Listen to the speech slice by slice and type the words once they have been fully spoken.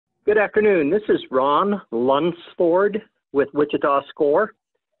Good afternoon. This is Ron Lunsford with Wichita SCORE.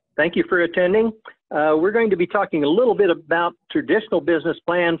 Thank you for attending. We're going to be talking a little bit about traditional business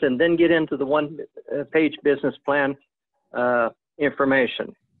plans and then get into the one-page business plan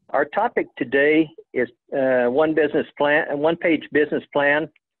information. Our topic today is one-page business plan,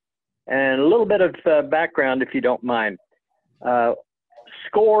 and a little bit of background if you don't mind.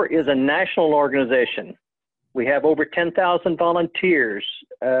 SCORE is a national organization. We have over 10,000 volunteers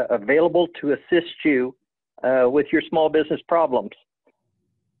available to assist you with your small business problems.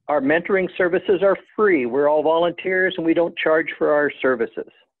 Our mentoring services are free. We're all volunteers and we don't charge for our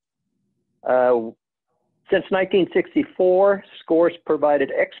services. Since 1964, SCORE's provided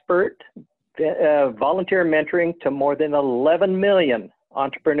expert volunteer mentoring to more than 11 million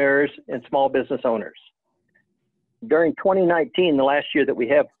entrepreneurs and small business owners. During 2019, the last year that we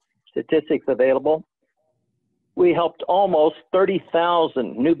have statistics available, we helped almost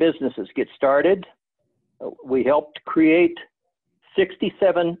 30,000 new businesses get started. We helped create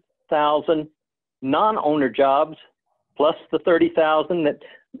 67,000 non-owner jobs, plus the 30,000 that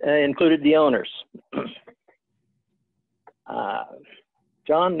included the owners.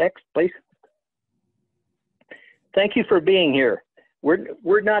 John, next, please. Thank you for being here.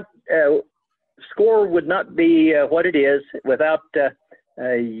 We're not, SCORE would not be what it is without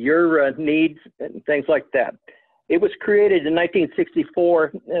your needs and things like that. It was created in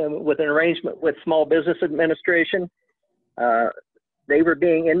 1964 with an arrangement with Small Business Administration. They were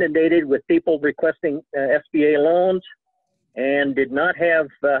being inundated with people requesting SBA loans and did not have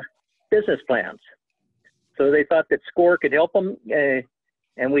business plans. So they thought that SCORE could help them,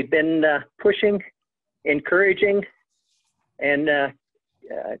 and we've been pushing, encouraging, and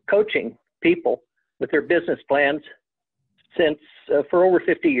coaching people with their business plans since for over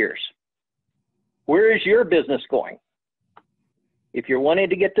 50 years. Where is your business going? If you're wanting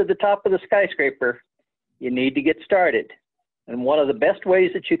to get to the top of the skyscraper, you need to get started. And one of the best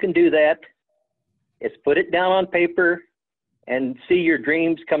ways that you can do that is put it down on paper and see your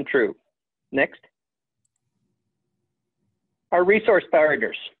dreams come true. Next. Our resource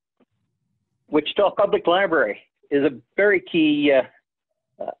partners. Wichita Public Library is a very key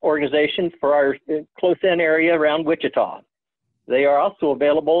organization for our close-in area around Wichita. They are also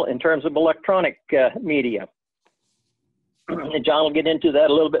available in terms of electronic media. And John will get into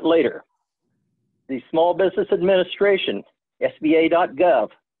that a little bit later. The Small Business Administration, SBA.gov,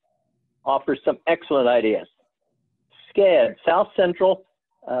 offers some excellent ideas. SCED, South Central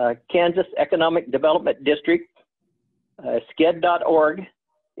Kansas Economic Development District, SCED.org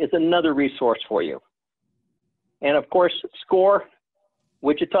is another resource for you. And of course, SCORE,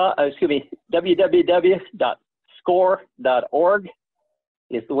 www.score.org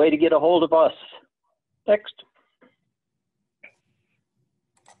is the way to get a hold of us. Next.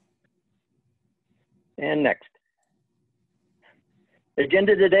 And next. The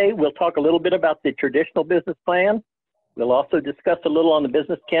agenda today, we'll talk a little bit about the traditional business plan. We'll also discuss a little on the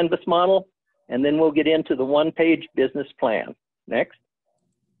business canvas model, and then we'll get into the one-page business plan. Next.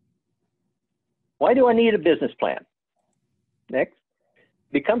 Why do I need a business plan? Next.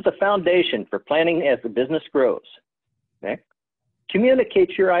 Becomes a foundation for planning as the business grows. Next.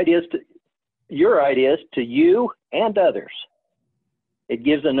 Communicate your ideas to you and others. It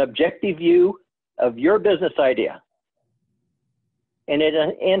gives an objective view of your business idea, and it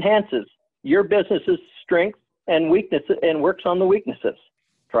enhances your business's strengths and weaknesses and works on the weaknesses,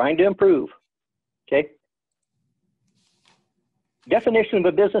 trying to improve. Okay. Definition of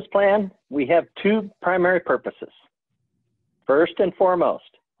a business plan, we have two primary purposes. First and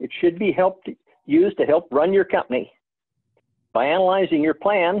foremost, it should be used to help run your company. By analyzing your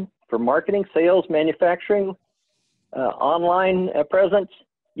plan for marketing, sales, manufacturing, online presence,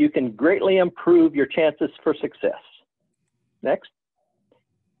 you can greatly improve your chances for success. Next.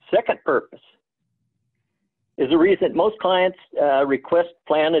 Second purpose is the reason most clients request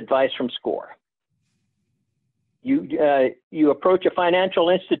plan advice from SCORE. You approach a financial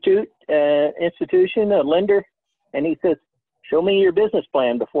institution, a lender, and he says, "Show me your business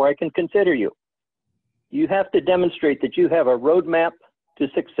plan before I can consider you." You have to demonstrate that you have a roadmap to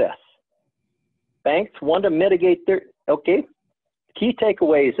success. Banks want to mitigate their, key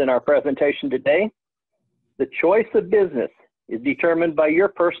takeaways in our presentation today. The choice of business is determined by your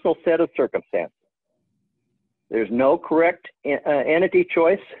personal set of circumstances. There's no correct entity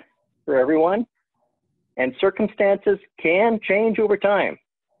choice for everyone, and circumstances can change over time.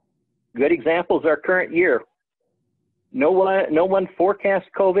 Good examples are current year. No one forecast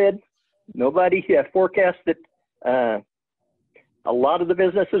COVID. Nobody forecast that a lot of the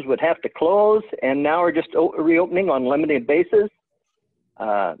businesses would have to close and now are just reopening on limited basis.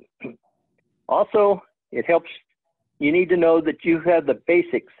 Uh, Also, it helps, you need to know that you have the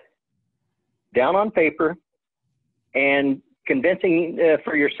basics down on paper and convincing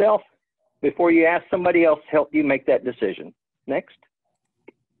for yourself before you ask somebody else to help you make that decision. Next.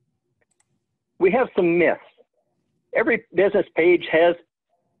 We have some myths. Every business page has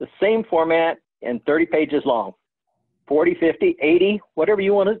the same format and 30 pages long, 40, 50, 80, whatever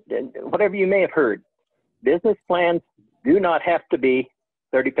you want to, whatever you may have heard. Business plans do not have to be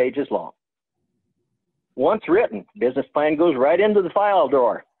 30 pages long. Once written, business plan goes right into the file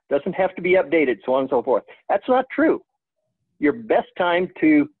drawer. Doesn't have to be updated, so on and so forth. That's not true. Your best time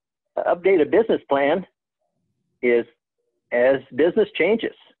to update a business plan is as business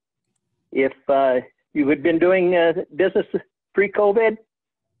changes. If you had been doing business pre-COVID,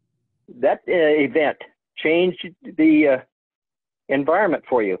 that event changed the environment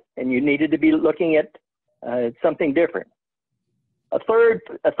for you, and you needed to be looking at something different. A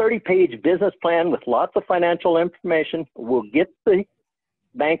 30-page business plan with lots of financial information will get the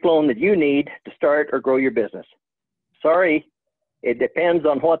bank loan that you need to start or grow your business. Sorry, it depends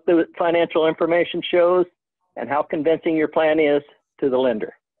on what the financial information shows and how convincing your plan is to the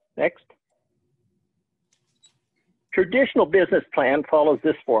lender. Next. Traditional business plan follows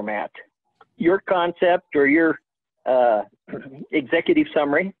this format. Your concept or your executive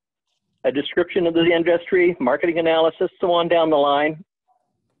summary, a description of the industry, marketing analysis, so on down the line.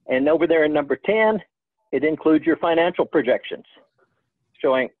 And over there in number 10, it includes your financial projections,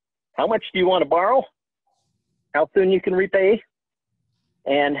 showing how much do you want to borrow, how soon you can repay,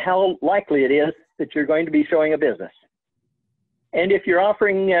 and how likely it is that you're going to be showing a business. And if you're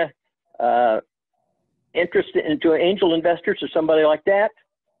offering interest into angel investors or somebody like that,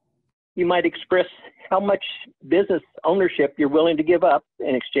 you might express how much business ownership you're willing to give up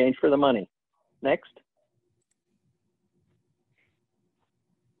in exchange for the money. Next.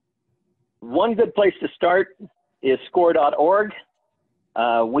 One good place to start is score.org.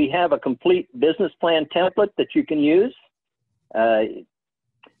 We have a complete business plan template that you can use.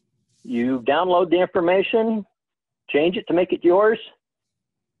 You download the information, change it to make it yours,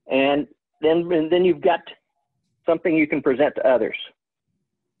 and then you've got something you can present to others.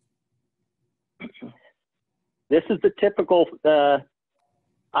 This is the typical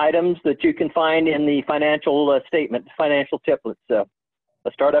items that you can find in the financial statement, financial templates.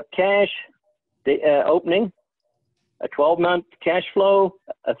 A startup cash, opening, a 12-month cash flow,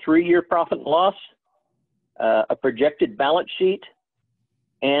 a 3-year profit and loss, a projected balance sheet,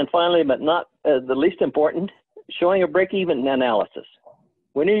 and finally, but not the least important, showing a break-even analysis.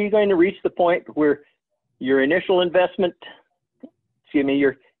 When are you going to reach the point where your initial investment,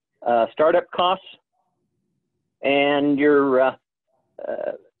 your startup costs and your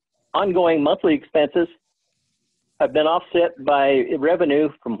ongoing monthly expenses have been offset by revenue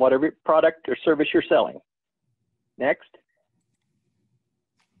from whatever product or service you're selling? Next.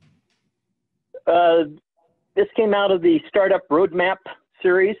 This came out of the Startup Roadmap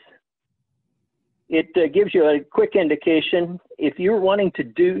series. It gives you a quick indication. If you're wanting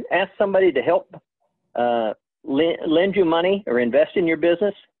to ask somebody to help lend you money or invest in your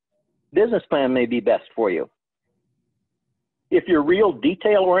business plan may be best for you. If you're real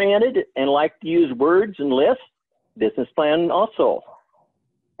detail oriented and like to use words and lists, business plan also.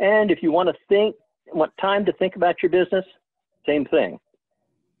 And if you want time to think about your business, same thing.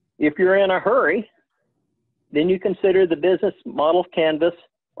 If you're in a hurry, then you consider the business model canvas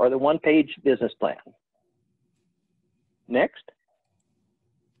or the one-page business plan. Next.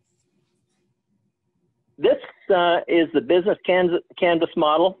 This is the business canvas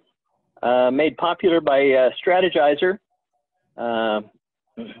model made popular by Strategizer.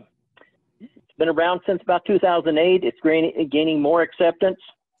 It's been around since about 2008. It's gaining more acceptance.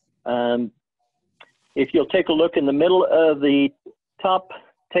 If you'll take a look in the middle of the top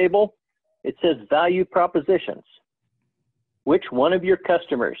table, it says value propositions. Which one of your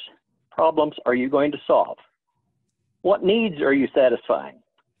customers' problems are you going to solve? What needs are you satisfying?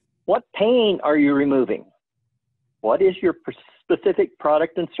 What pain are you removing? What is your specific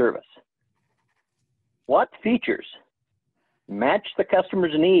product and service? What features match the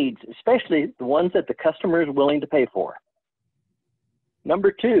customer's needs, especially the ones that the customer is willing to pay for?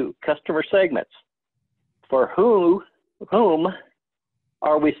 Number 2, customer segments. For whom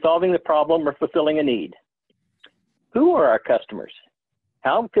are we solving the problem or fulfilling a need? Who are our customers?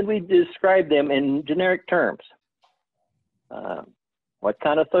 How could we describe them in generic terms? What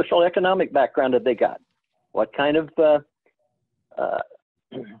kind of social economic background have they got? What kind of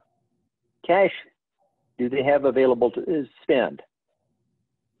cash do they have available to spend?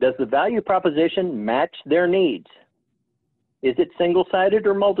 Does the value proposition match their needs? Is it single-sided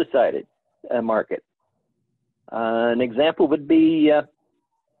or multi-sided market? An example would be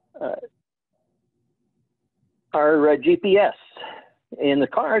our GPS. In the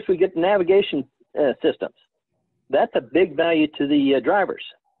cars, we get navigation systems. That's a big value to the drivers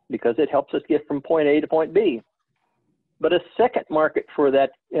because it helps us get from point A to point B. But a second market for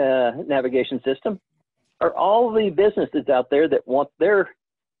that navigation system are all the businesses out there that want their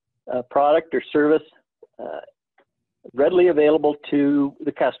product or service readily available to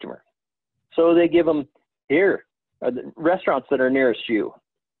the customer. So they give them, here are the restaurants that are nearest you.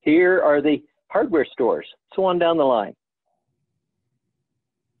 Here are the hardware stores, so on down the line.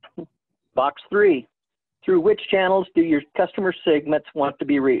 Box 3, through which channels do your customer segments want to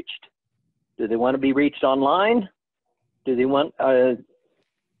be reached? Do they want to be reached online? Do they want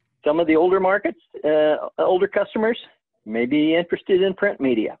some of the older markets, older customers may be interested in print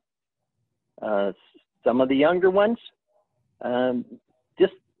media? Some of the younger ones,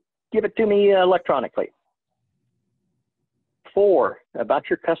 just give it to me electronically. 4, about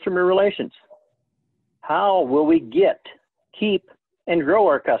your customer relations. How will we get, keep, and grow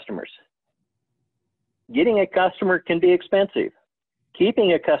our customers? Getting a customer can be expensive.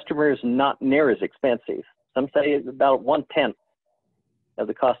 Keeping a customer is not near as expensive. Some say it's about 1/10 of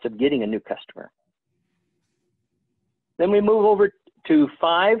the cost of getting a new customer. Then we move over to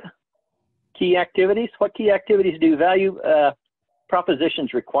 5, key activities. What key activities do value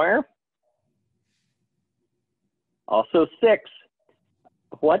propositions require? Also 6,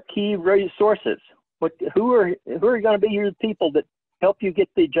 what key resources? Who are going to be your people that help you get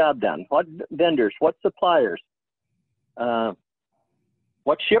the job done? What vendors? What suppliers?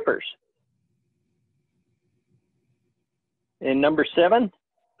 What shippers? And number 7,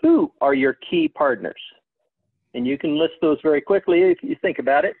 who are your key partners? And you can list those very quickly if you think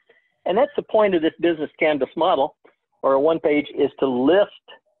about it. And that's the point of this business canvas model, or a one-page, is to list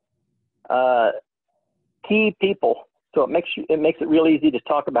key people. So it makes it real easy to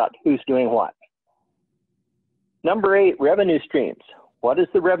talk about who's doing what. Number 8, revenue streams. What is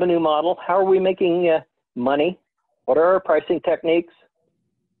the revenue model? How are we making money? What are our pricing techniques?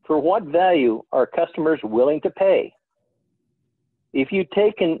 For what value are customers willing to pay? If you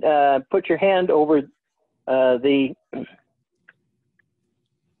take and put your hand over the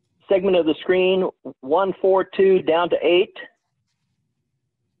segment of the screen 1, 4, 2 down to 8,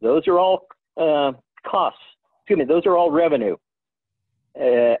 those are all costs. Excuse me, those are all revenue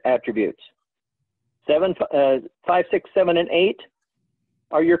attributes. 5, 6, 7, and 8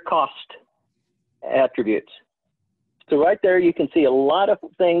 are your cost attributes. So right there you can see a lot of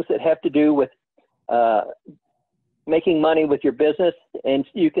things that have to do with making money with your business, and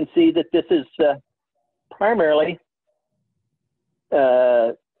you can see that this is primarily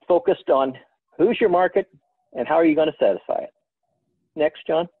focused on who's your market and how are you going to satisfy it. Next,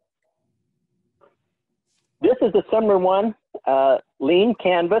 John. This is the summer one, Lean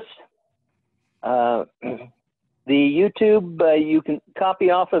Canvas. The YouTube, you can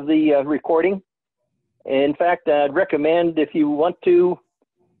copy off of the recording. In fact, I'd recommend, if you want to,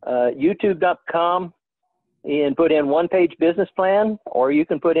 youtube.com and put in one-page business plan, or you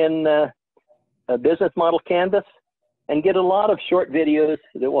can put in a business model canvas and get a lot of short videos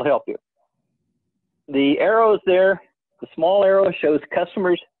that will help you. The arrows there, the small arrow shows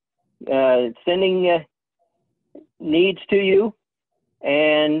customers sending needs to you,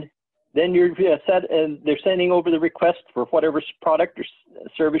 and then you're set, they're sending over the request for whatever product or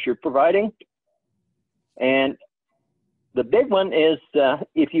service you're providing. And the big one is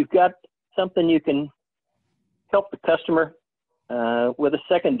if you've got something you can help the customer with a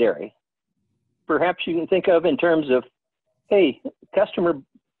secondary. Perhaps you can think of in terms of, hey, customer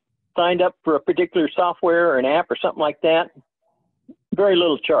signed up for a particular software or an app or something like that, very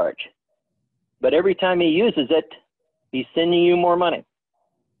little charge. But every time he uses it, he's sending you more money.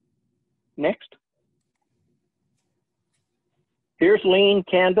 Next. Here's Lean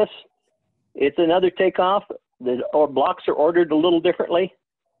Canvas. It's another takeoff. The blocks are ordered a little differently,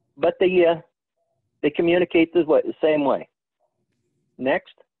 but they communicate the same way.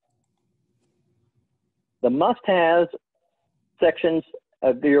 Next. The must-haves sections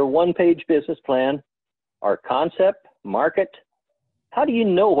of your one-page business plan are concept, market. How do you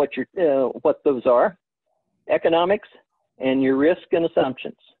know what those are? Economics, and your risk and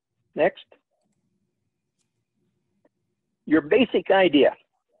assumptions. Next. Your basic idea,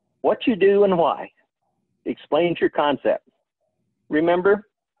 what you do and why. Explains your concept. Remember,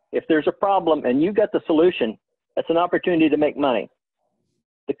 if there's a problem and you got the solution, that's an opportunity to make money.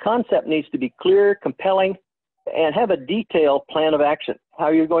 The concept needs to be clear, compelling, and have a detailed plan of action, how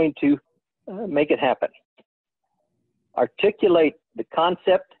you're going to make it happen. articulate the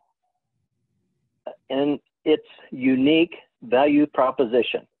concept and its unique value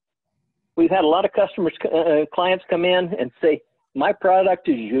proposition. We've had a lot of customers, clients come in and say, my product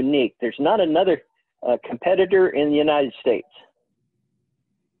is unique. There's not another competitor in the United States.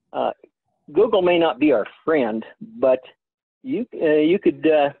 Google may not be our friend, but you could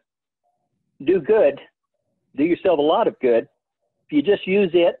do good, do yourself a lot of good, if you just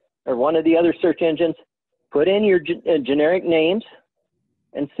use it or one of the other search engines, put in your generic names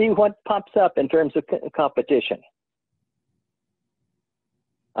and see what pops up in terms of competition.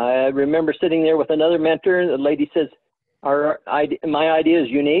 I remember sitting there with another mentor. The lady says, my idea is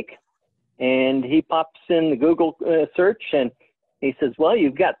unique. And he pops in the Google search and he says, well,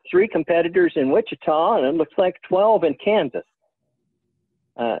 you've got 3 competitors in Wichita and it looks like 12 in Kansas.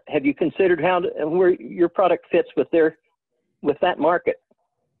 Have you considered where your product fits with that market?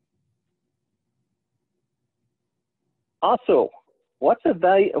 Also, what's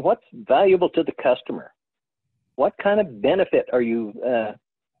valuable to the customer? What kind of benefit are you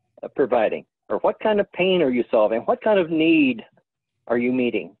providing? Or what kind of pain are you solving? What kind of need are you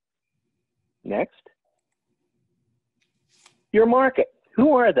meeting? Next. Your market.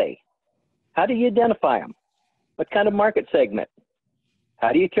 Who are they? How do you identify them? What kind of market segment?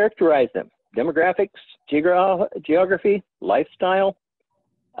 How do you characterize them? Demographics, geography, lifestyle.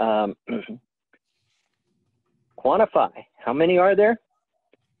 Quantify. How many are there?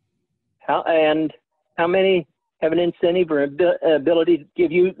 How many have an incentive or ability to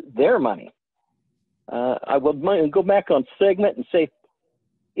give you their money? I will go back on segment and say,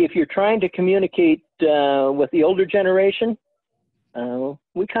 if you're trying to communicate with the older generation,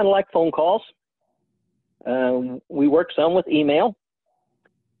 we kind of like phone calls. We work some with email.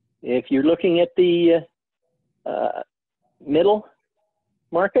 If you're looking at the middle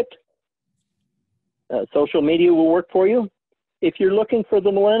market, social media will work for you. If you're looking for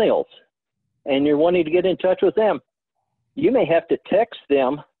the millennials and you're wanting to get in touch with them, you may have to text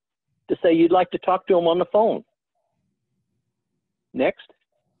them to say you'd like to talk to them on the phone. Next.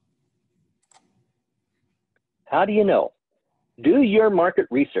 How do you know? Do your market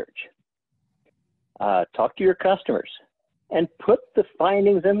research. Talk to your customers and put the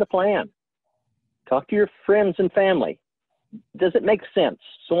findings in the plan. Talk to your friends and family. Does it make sense?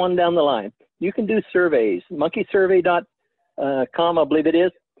 So on down the line. You can do surveys. Monkeysurvey.com, I believe it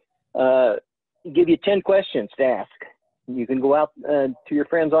is, give you 10 questions to ask. You can go out to your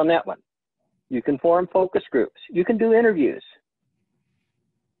friends on that one. You can form focus groups. You can do interviews.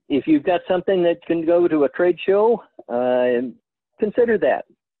 If you've got something that can go to a trade show, consider that.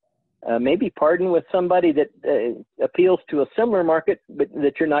 Maybe partner with somebody that appeals to a similar market, but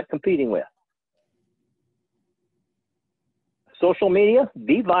that you're not competing with. Social media,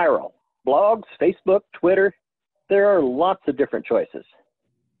 be viral. Blogs, Facebook, Twitter, there are lots of different choices.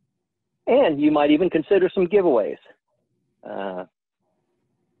 And you might even consider some giveaways.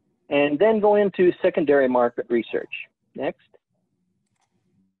 And then go into secondary market research. Next.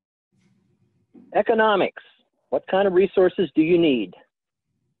 Economics. What kind of resources do you need?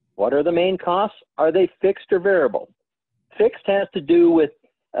 What are the main costs? Are they fixed or variable? Fixed has to do with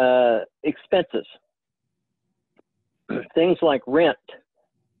expenses. Things like rent,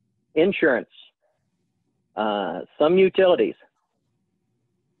 insurance, some utilities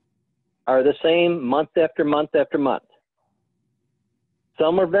are the same month after month after month.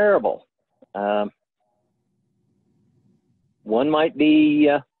 Some are variable. One might be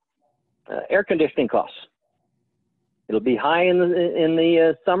air conditioning costs. It'll be high in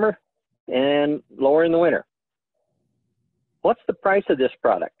the summer and lower in the winter. What's the price of this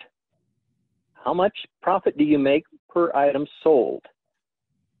product? How much profit do you make per item sold?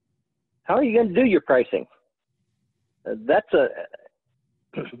 How are you going to do your pricing? That's a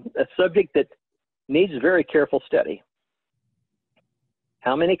subject that needs very careful study.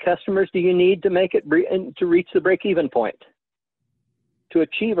 How many customers do you need to make it to reach the break-even point? To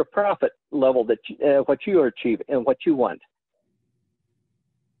achieve a profit level that what you are achieving and what you want.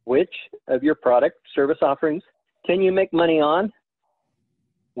 Which of your product service offerings can you make money on?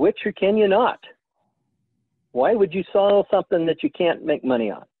 Which or can you not? Why would you sell something that you can't make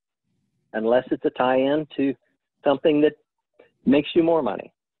money on? Unless it's a tie-in to something that makes you more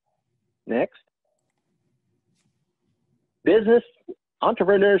money. Next. Business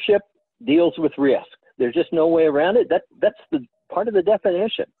entrepreneurship deals with risk. There's just no way around it. That's the part of the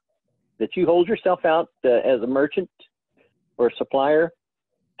definition, that you hold yourself out as a merchant or a supplier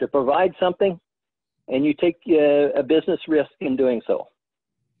to provide something, and you take a business risk in doing so.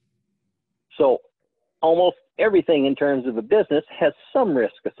 So almost everything in terms of a business has some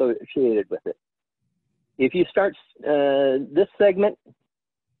risk associated with it. If you start this segment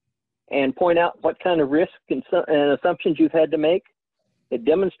and point out what kind of risk and assumptions you've had to make, it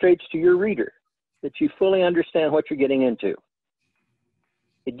demonstrates to your reader that you fully understand what you're getting into.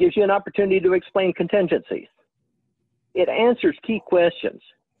 It gives you an opportunity to explain contingencies. It answers key questions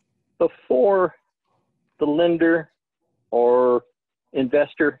before the lender or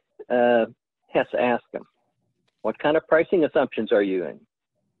investor has to ask them. What kind of pricing assumptions are you in?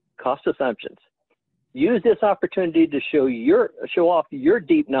 Cost assumptions. Use this opportunity to show off your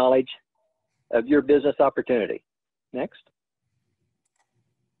deep knowledge of your business opportunity. Next.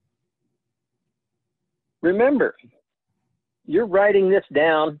 Remember, you're writing this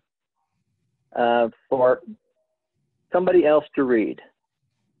down for somebody else to read.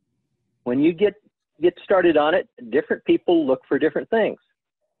 When you get started on it, different people look for different things.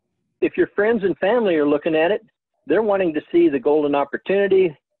 If your friends and family are looking at it, they're wanting to see the golden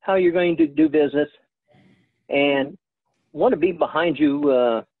opportunity, how you're going to do business, and want to be behind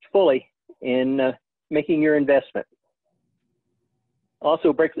you fully in making your investment.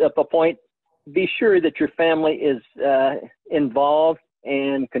 Also breaks up a point, be sure that your family is involved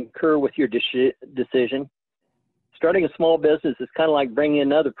and concur with your decision. Starting a small business is kind of like bringing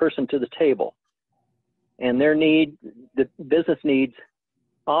another person to the table, and the business needs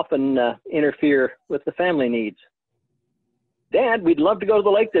often interfere with the family needs. Dad, we'd love to go to the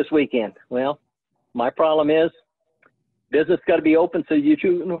lake this weekend. Well, my problem is business got to be open so you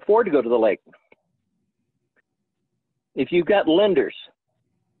can afford to go to the lake. If you've got lenders,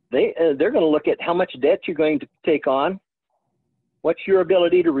 they're going to look at how much debt you're going to take on, what's your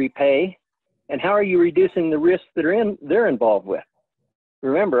ability to repay, and how are you reducing the risks that they're involved with.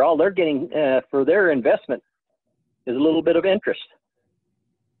 Remember, all they're getting for their investment is a little bit of interest.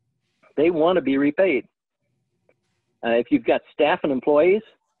 They want to be repaid. If you've got staff and employees,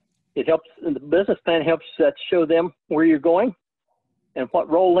 it helps. The business plan helps show them where you're going and what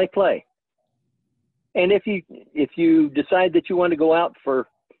role they play. And if you decide that you want to go out for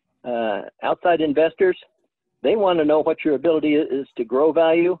outside investors, they want to know what your ability is to grow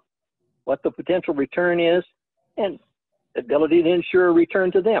value, what the potential return is, and ability to ensure a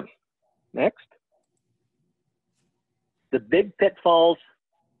return to them. Next. The big pitfalls,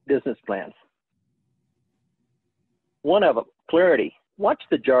 business plans. One of them, clarity. Watch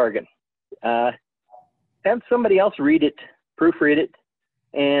the jargon. Have somebody else read it, proofread it,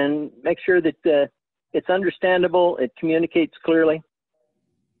 and make sure that it's understandable, it communicates clearly.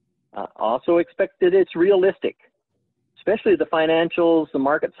 Also expect that it's realistic, especially the financials, the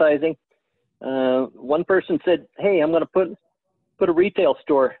market sizing. One person said, hey, I'm going to put a retail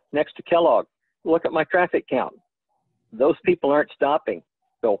store next to Kellogg. Look at my traffic count. Those people aren't stopping.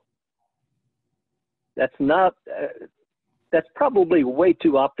 So that's probably way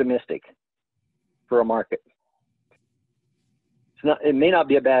too optimistic for a market. It may not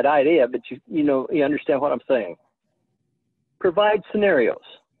be a bad idea, but you understand what I'm saying. Provide scenarios.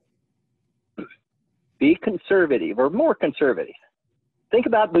 Be conservative or more conservative. Think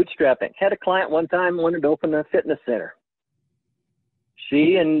about bootstrapping. Had a client one time wanted to open a fitness center.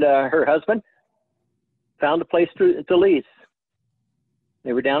 She and her husband found a place to lease.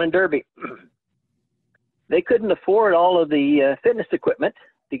 They were down in Derby. They couldn't afford all of the fitness equipment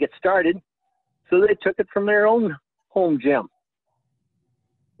to get started, so they took it from their own home gym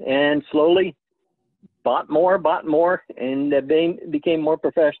and slowly bought more, and became more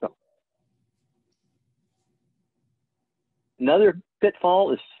professional. Another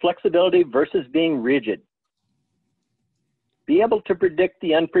pitfall is flexibility versus being rigid. Be able to predict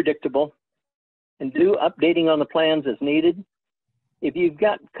the unpredictable and do updating on the plans as needed. If you've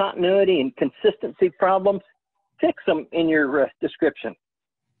got continuity and consistency problems, fix them in your description.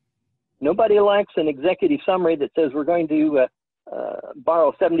 Nobody likes an executive summary that says we're going to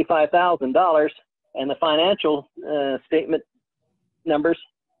borrow $75,000 and the financial statement numbers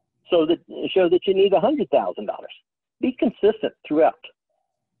show that you need $100,000. Be consistent throughout.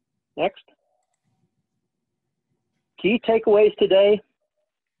 Next. Key takeaways today.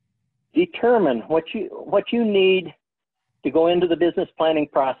 Determine what you need to go into the business planning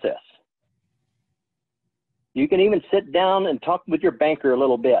process. You can even sit down and talk with your banker a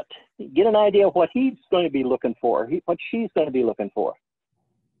little bit. Get an idea of what he's going to be looking for, what she's going to be looking for.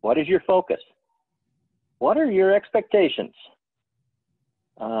 What is your focus? What are your expectations?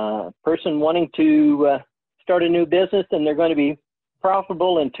 Person wanting to start a new business and they're going to be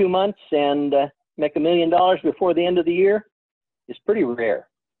profitable in 2 months and make $1 million before the end of the year is pretty rare.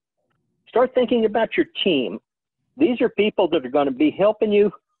 Start thinking about your team. These are people that are going to be helping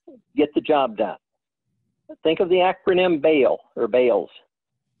you get the job done. Think of the acronym BAIL or BAILS.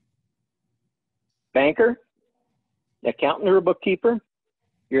 banker, accountant or bookkeeper,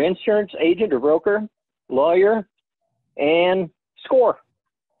 your insurance agent or broker, lawyer, and SCORE.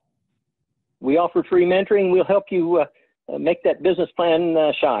 We offer free mentoring. We'll help you make that business plan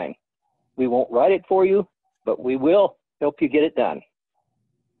shine. We won't write it for you, but we will help you get it done.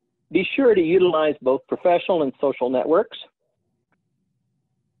 Be sure to utilize both professional and social networks.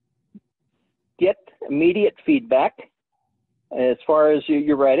 Get immediate feedback as far as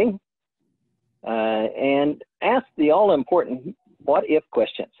your writing, and ask the all-important what-if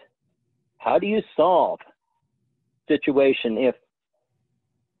questions. How do you solve situation if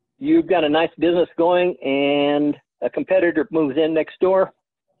you've got a nice business going and a competitor moves in next door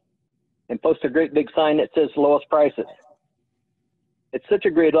and posts a great big sign that says lowest prices? It's such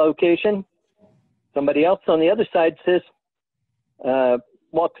a great location. Somebody else on the other side says,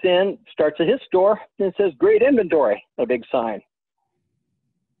 walks in, starts at his store, and it says great inventory, a big sign.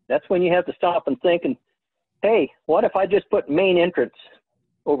 That's when you have to stop and think, and hey, what if I just put main entrance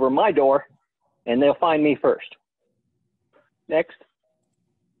over my door and they'll find me first? Next.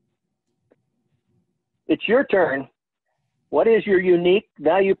 It's your turn. What is your unique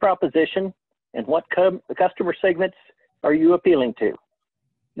value proposition, and what customer segments are you appealing to?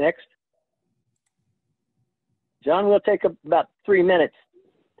 Next. John will take about 3 minutes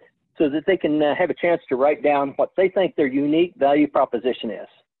so that they can have a chance to write down what they think their unique value proposition is.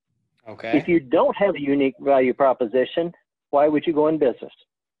 Okay. If you don't have a unique value proposition, why would you go in business?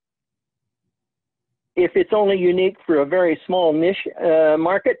 If it's only unique for a very small niche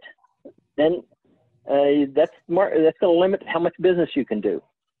market, then that's going to limit how much business you can do.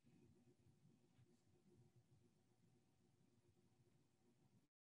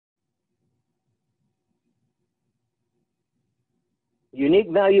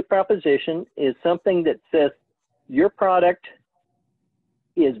 Unique value proposition is something that says your product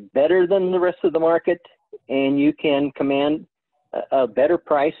is better than the rest of the market, and you can command a better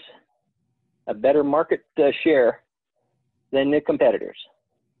price, a better market share than the competitors.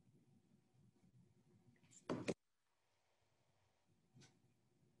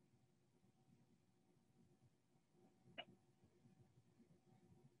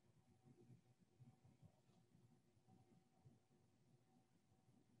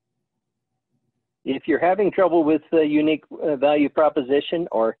 If you're having trouble with the unique value proposition,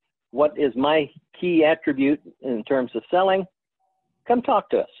 or what is my key attribute in terms of selling, come talk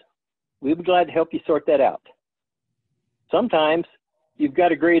to us. We'd be glad to help you sort that out. Sometimes you've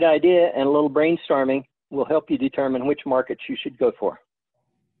got a great idea, and a little brainstorming will help you determine which markets you should go for.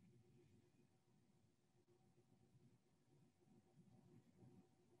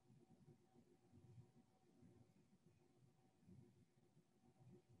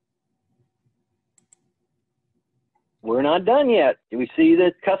 We're not done yet. We see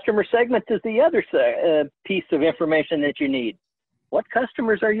that customer segment is the other piece of information that you need. What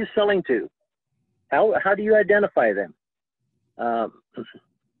customers are you selling to? How do you identify them?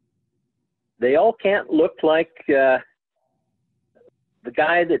 They all can't look like the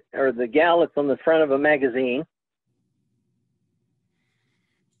guy that, or the gal that's on the front of a magazine.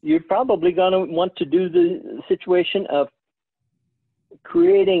 You're probably going to want to do the situation of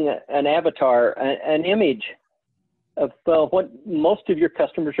creating an avatar, an image of what most of your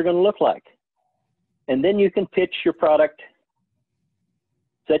customers are going to look like. And then you can pitch your product,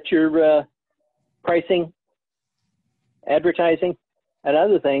 set your pricing, advertising, and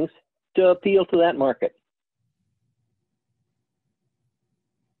other things to appeal to that market.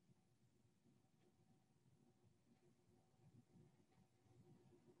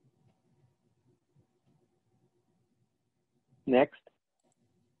 Next.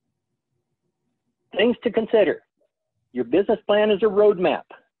 Things to consider. Your business plan is a roadmap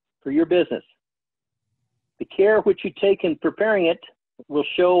for your business. The care which you take in preparing it will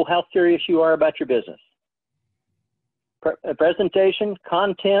show how serious you are about your business. Presentation,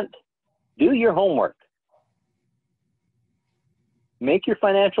 content, do your homework. Make your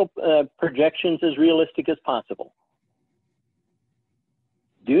financial projections as realistic as possible.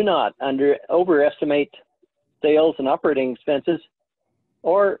 Do not overestimate sales and operating expenses,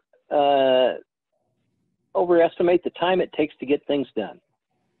 or overestimate the time it takes to get things done.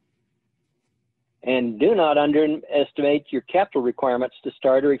 And do not underestimate your capital requirements to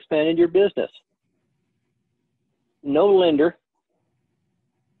start or expand your business. No lender,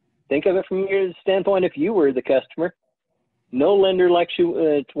 think of it from your standpoint if you were the customer, no lender likes you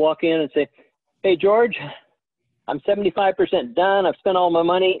to walk in and say, hey, George, I'm 75% done, I've spent all my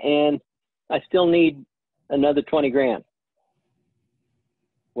money, and I still need another 20 grand.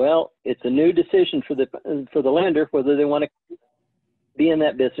 Well, it's a new decision for the lender whether they want to be in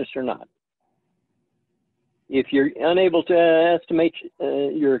that business or not. If you're unable to estimate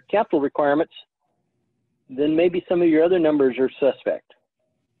your capital requirements, then maybe some of your other numbers are suspect.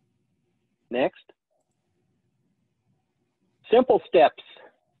 Next. Simple Steps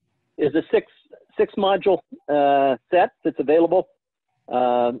is a six module set that's available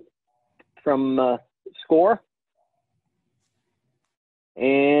from SCORE.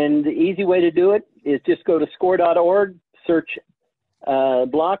 And the easy way to do it is just go to score.org, search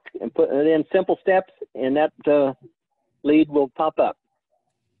block, and put it in Simple Steps, and that lead will pop up.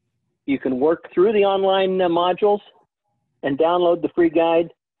 You can work through the online modules and download the free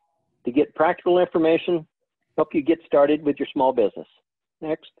guide to get practical information, help you get started with your small business.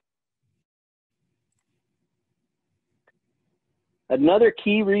 Next. Another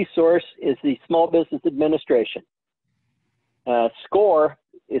key resource is the Small Business Administration. SCORE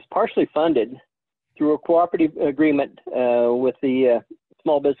is partially funded through a cooperative agreement with the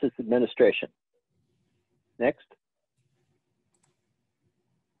Small Business Administration. Next.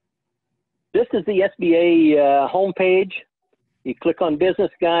 This is the SBA homepage. You click on Business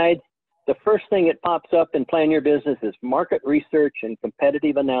Guide. The first thing that pops up in Plan Your Business is market research and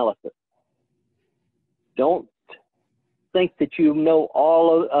competitive analysis. Don't think that you know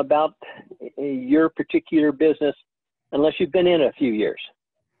all about your particular business unless you've been in a few years.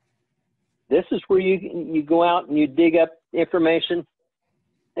 This is where you go out and you dig up information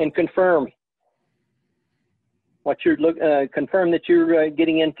and confirm what you're confirm that you're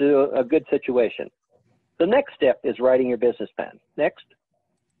getting into a good situation. The next step is writing your business plan. Next.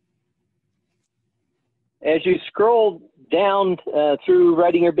 As you scroll down through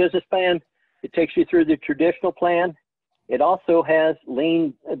writing your business plan, it takes you through the traditional plan. It also has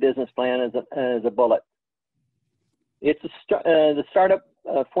lean business plan as a bullet. It's the startup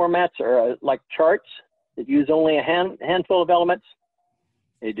formats are like charts that use only a handful of elements.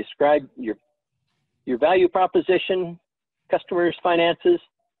 They describe your value proposition, customers' finances.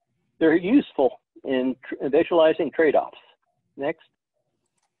 They're useful in visualizing trade-offs. Next.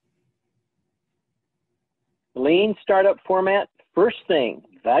 Lean startup format. First thing,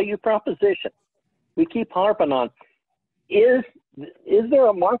 value proposition. We keep harping on, is there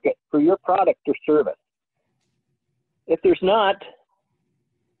a market for your product or service? If there's not,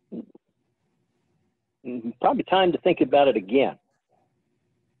 probably time to think about it again.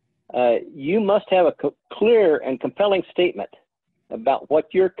 You must have a clear and compelling statement about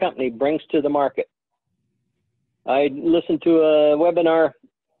what your company brings to the market. I listened to a webinar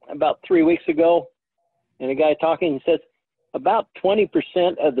about 3 weeks ago, and a guy talking says about 20%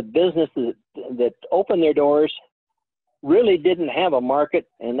 of the businesses that open their doors really didn't have a market,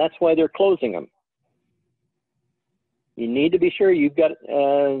 and that's why they're closing them. You need to be sure you've got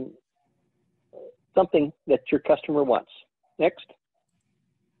something that your customer wants. Next.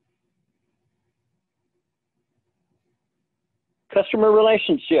 Customer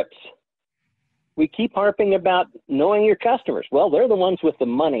relationships. We keep harping about knowing your customers. Well, they're the ones with the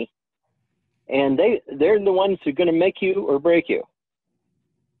money, and they're the ones who are going to make you or break you.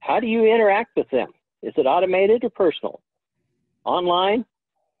 How do you interact with them? Is it automated or personal? Online?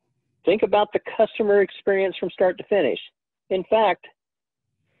 Think about the customer experience from start to finish. In fact,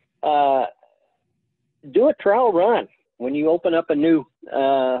 do a trial run when you open up a new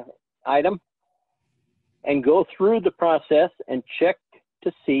item and go through the process and check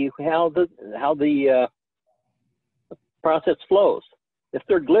to see how the process flows. If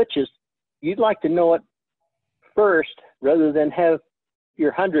there are glitches, you'd like to know it first rather than have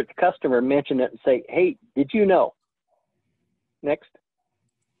your 100th customer mention it and say, hey, did you know? Next.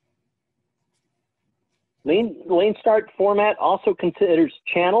 Lean Start format also considers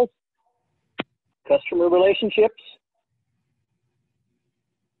channels, customer relationships.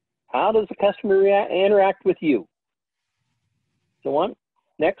 How does the customer interact with you? So on.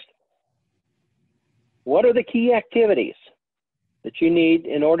 Next. What are the key activities that you need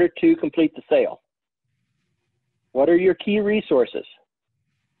in order to complete the sale? What are your key resources?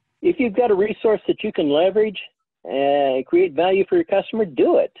 If you've got a resource that you can leverage and create value for your customer,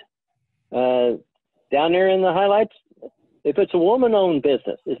 do it. Down there in the highlights, if it's a woman-owned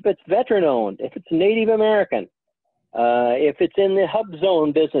business, if it's veteran-owned, if it's Native American, if it's in the hub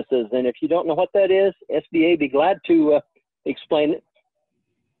zone businesses, and if you don't know what that is, SBA be glad to explain it.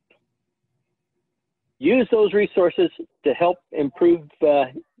 Use those resources to help improve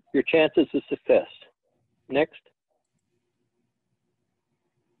your chances of success. Next.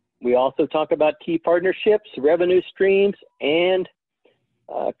 We also talk about key partnerships, revenue streams, and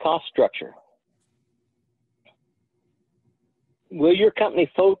cost structure. Will your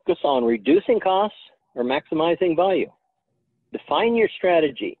company focus on reducing costs or maximizing value? Define your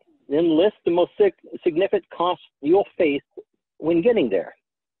strategy. then list the most significant costs you'll face when getting there.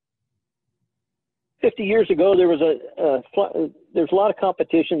 50 years ago, there was a lot of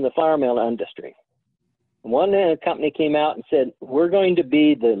competition in the flour mill industry. One company came out and said, we're going to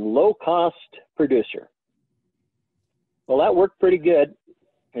be the low-cost producer. Well, that worked pretty good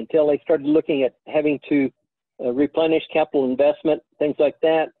until they started looking at having to replenish capital investment, things like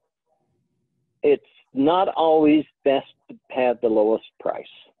that. It's not always best to have the lowest price.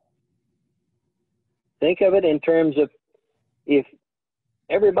 Think of it in terms of if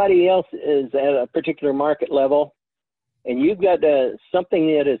everybody else is at a particular market level and you've got something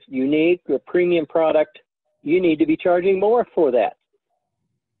that is unique, a premium product, you need to be charging more for that.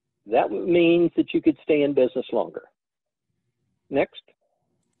 That means that you could stay in business longer. Next.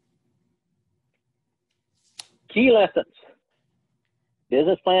 Key lessons.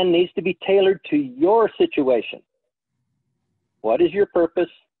 Business plan needs to be tailored to your situation. What is your purpose?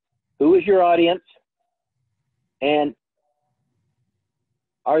 Who is your audience? And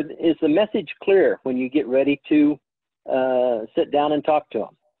is the message clear when you get ready to sit down and talk to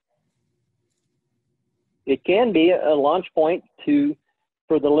them? It can be a launch point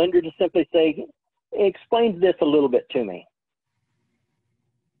for the lender to simply say, explain this a little bit to me.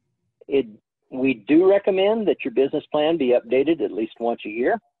 We do recommend that your business plan be updated at least once a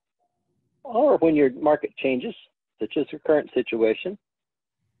year, or when your market changes, such as your current situation.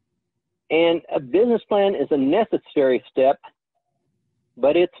 And a business plan is a necessary step,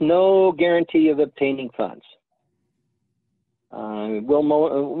 but it's no guarantee of obtaining funds.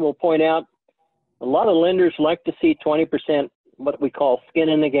 We'll point out a lot of lenders like to see 20% what we call skin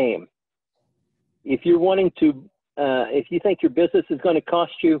in the game. If you're wanting to, if you think your business is going to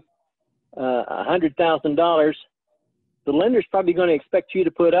cost you $100,000, the lender's probably going to expect you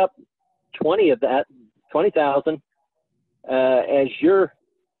to put up 20 of that, 20,000 as your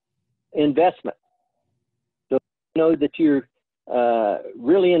investment. So know that you're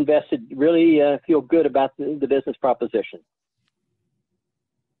really invested, really feel good about the business proposition.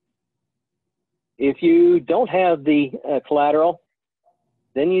 If you don't have the collateral,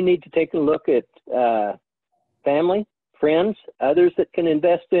 then you need to take a look at family, friends, others that can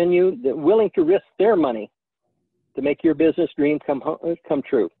invest in you, that are willing to risk their money to make your business dream come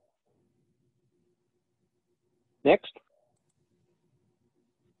true. Next.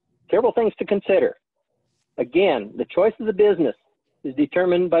 Several things to consider. Again, the choice of the business is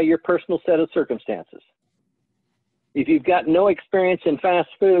determined by your personal set of circumstances. If you've got no experience in fast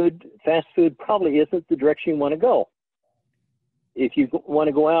food probably isn't the direction you want to go. If you want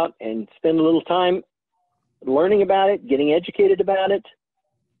to go out and spend a little time learning about it, getting educated about it,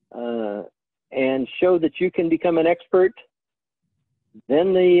 and show that you can become an expert,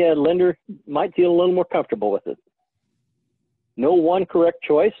 then the lender might feel a little more comfortable with it. No one correct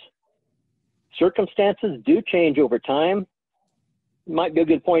choice. Circumstances do change over time. Might be a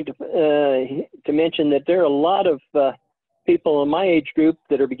good point to mention that there are a lot of people in my age group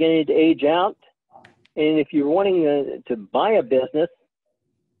that are beginning to age out. And if you're wanting to buy a business,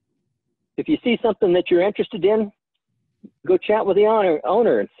 if you see something that you're interested in, go chat with the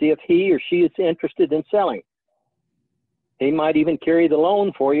owner and see if he or she is interested in selling. They might even carry the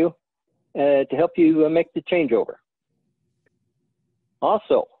loan for you to help you make the changeover.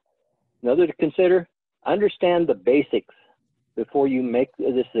 Also, another to consider, understand the basics before you make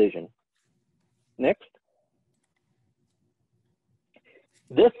a decision. Next.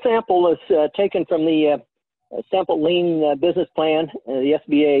 This sample is taken from the Sample Lean Business Plan, the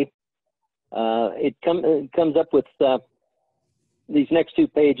SBA. It comes up with these next two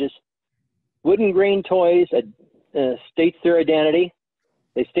pages. Wood and Grain Toys states their identity.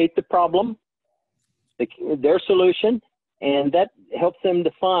 They state the problem, their solution, and that helps them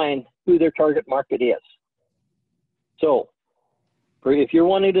define who their target market is. So, if you're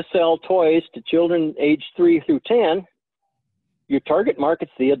wanting to sell toys to children aged 3 through 10, your target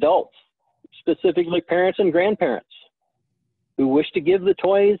market's the adults, specifically parents and grandparents, who wish to give the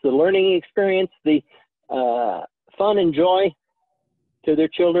toys, the learning experience, the fun and joy to their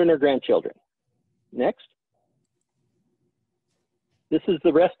children or grandchildren. Next. This is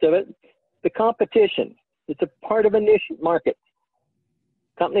the rest of it. The competition. It's a part of a niche market.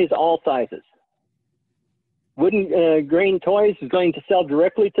 Companies all sizes. Wood and Grain Toys is going to sell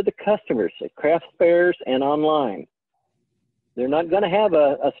directly to the customers at craft fairs and online. They're not going to have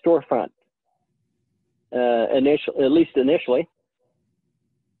a storefront, at least initially.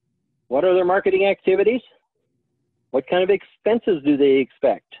 What are their marketing activities? What kind of expenses do they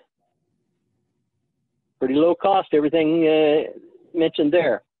expect? Pretty low cost, everything mentioned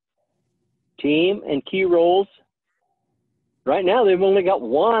there. Team and key roles. Right now, they've only got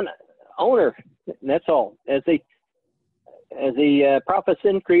one owner, and that's all. As the profits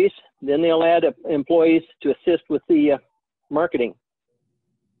increase, then they'll add employees to assist with the marketing.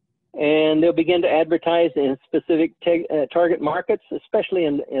 And they'll begin to advertise in specific target markets, especially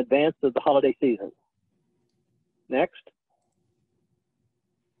in advance of the holiday season. Next.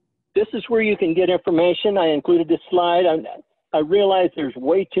 This is where you can get information. I included this slide. I realize there's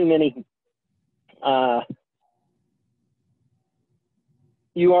way too many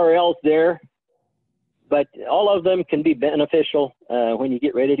URLs there, but all of them can be beneficial when you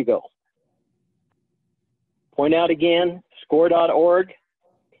get ready to go. Point out again, score.org.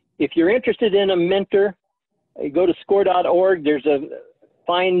 If you're interested in a mentor, go to score.org. There's a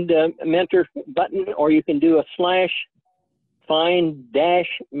find a mentor button, or you can do a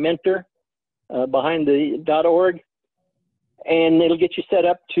 /find-mentor behind the .org, and it'll get you set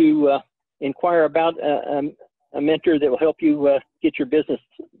up to inquire about a mentor that will help you get your business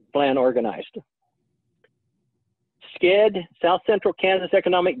plan organized. SCED, South Central Kansas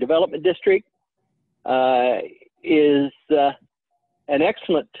Economic Development District, is an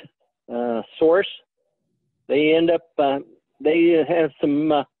excellent source. They they have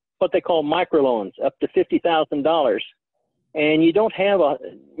some what they call microloans up to $50,000, and you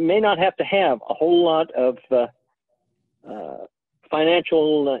may not have to have a whole lot of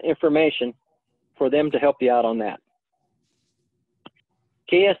financial information for them to help you out on that.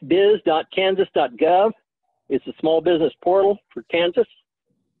 ksbiz.kansas.gov is the small business portal for Kansas,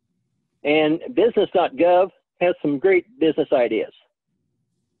 and business.gov has some great business ideas.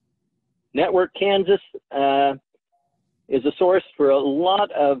 Network Kansas is a source for a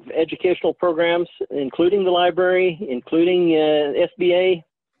lot of educational programs, including the library, including SBA,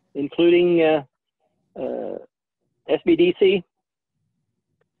 including SBDC.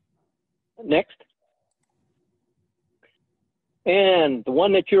 Next. And the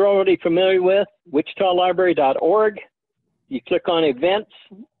one that you're already familiar with, wichitalibrary.org. You click on events,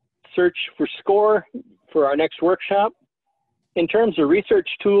 search for SCORE for our next workshop. In terms of research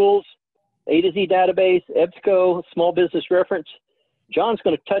tools, A to Z database, EBSCO, small business reference, John's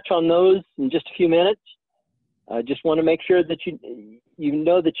going to touch on those in just a few minutes. I just want to make sure that you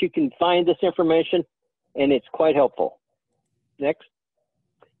know that you can find this information, and it's quite helpful. Next.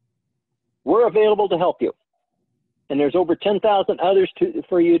 We're available to help you. And there's over 10,000 others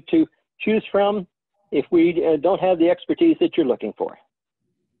for you to choose from if we don't have the expertise that you're looking for.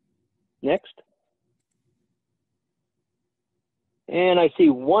 Next. And I see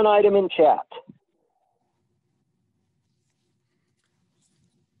one item in chat.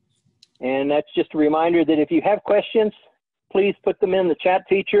 And that's just a reminder that if you have questions, please put them in the chat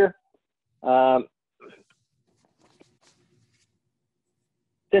feature.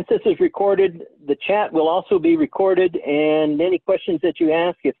 Since this is recorded, the chat will also be recorded, and any questions that you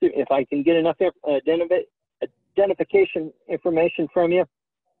ask, if I can get enough identification information from you,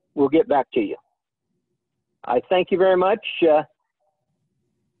 we'll get back to you. I thank you very much. As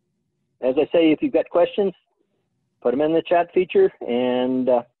I say, if you've got questions, put them in the chat feature. And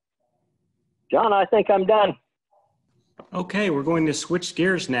John, I think I'm done. Okay, we're going to switch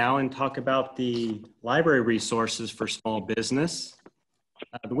gears now and talk about the library resources for small business.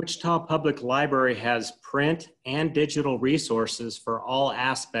 The Wichita Public Library has print and digital resources for all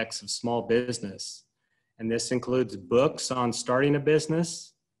aspects of small business. And this includes books on starting a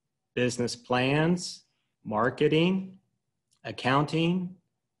business plans, marketing, accounting,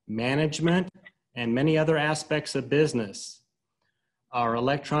 management, and many other aspects of business. Our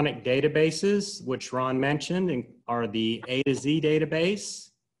electronic databases, which Ron mentioned, are the A to Z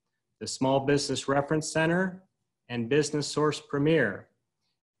database, the Small Business Reference Center, and Business Source Premier.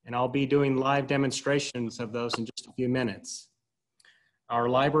 And I'll be doing live demonstrations of those in just a few minutes. Our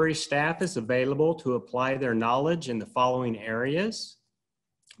library staff is available to apply their knowledge in the following areas: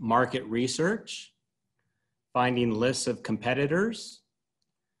 market research, finding lists of competitors,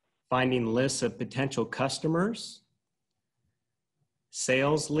 finding lists of potential customers,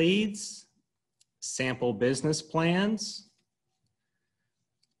 sales leads, sample business plans,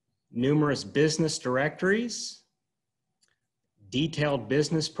 numerous business directories, detailed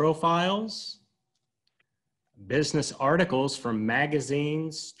business profiles, business articles from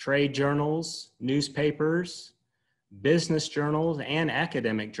magazines, trade journals, newspapers, business journals, and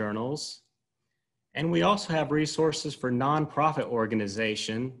academic journals. And we also have resources for nonprofit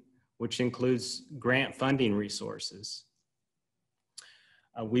organization, which includes grant funding resources.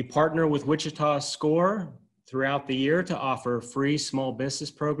 We partner with Wichita SCORE throughout the year to offer free small business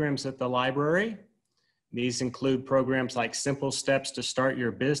programs at the library. These include programs like Simple Steps to Start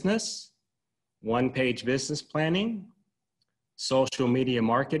Your Business, One-Page Business Planning, social media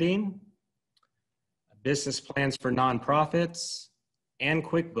marketing, business plans for nonprofits, and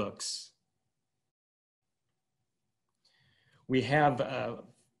QuickBooks. We have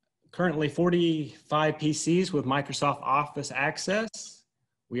currently 45 PCs with Microsoft Office access.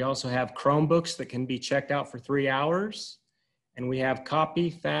 We also have Chromebooks that can be checked out for 3 hours. And we have copy,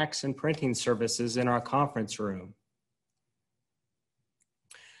 fax, and printing services in our conference room.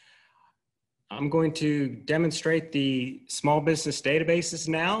 I'm going to demonstrate the small business databases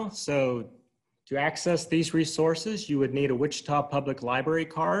now. So to access these resources, you would need a Wichita Public Library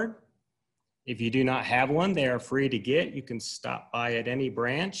card. If you do not have one, they are free to get. You can stop by at any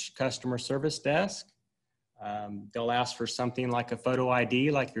branch, customer service desk. They'll ask for something like a photo ID,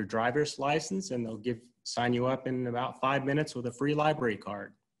 like your driver's license, and they'll sign you up in about 5 minutes with a free library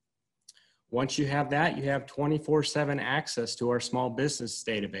card. Once you have that, you have 24/7 access to our small business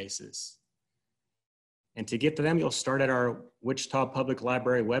databases. And to get to them, you'll start at our Wichita Public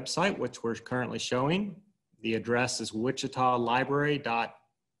Library website, which we're currently showing. The address is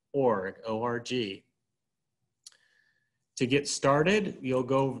wichitalibrary.org, O-R-G. To get started, you'll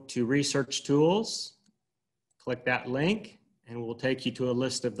go to Research Tools, click that link, and we'll take you to a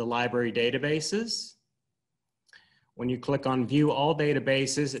list of the library databases. When you click on View All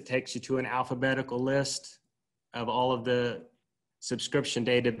Databases, it takes you to an alphabetical list of all of the subscription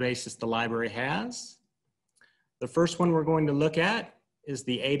databases the library has. The first one we're going to look at is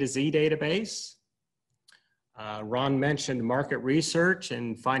the A to Z database. Ron mentioned market research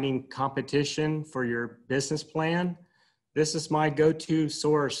and finding competition for your business plan. This is my go-to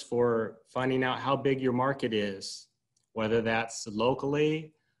source for finding out how big your market is, whether that's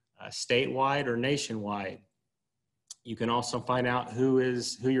locally, statewide, or nationwide. You can also find out who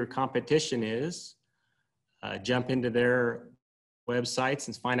your competition is, jump into their websites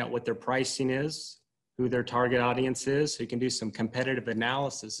and find out what their pricing is, who their target audience is, so you can do some competitive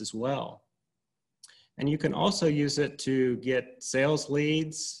analysis as well. And you can also use it to get sales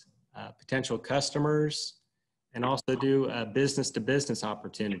leads, potential customers, and also do business-to-business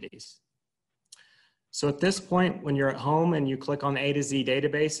opportunities. So at this point, when you're at home and you click on the A to Z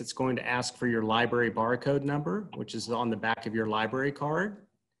database, it's going to ask for your library barcode number, which is on the back of your library card.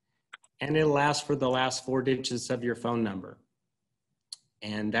 And it'll ask for the last 4 digits of your phone number.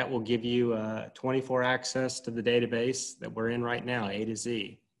 And that will give you 24 access to the database that we're in right now, A to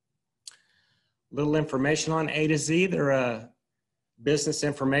Z. Little information on A to Z. They're a business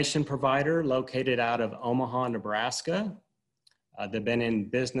information provider located out of Omaha, Nebraska. They've been in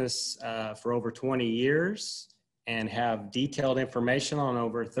business for over 20 years and have detailed information on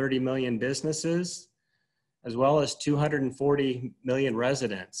over 30 million businesses, as well as 240 million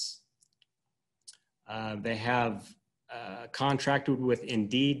residents. They have contracted with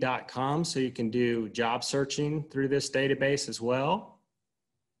Indeed.com, so you can do job searching through this database as well.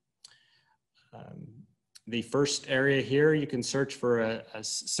 The first area here, you can search for a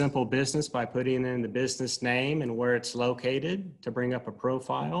simple business by putting in the business name and where it's located to bring up a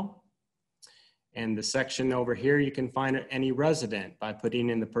profile. And the section over here, you can find any resident by putting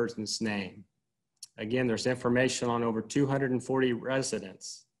in the person's name. Again, there's information on over 240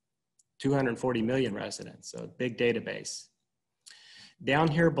 residents, 240 million residents, so a big database. Down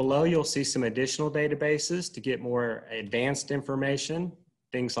here below, you'll see some additional databases to get more advanced information.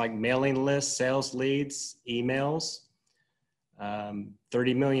 Things like mailing lists, sales leads, emails,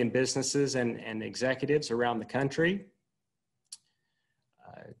 30 million businesses and executives around the country.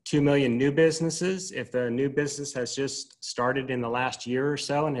 2 million new businesses. If the new business has just started in the last year or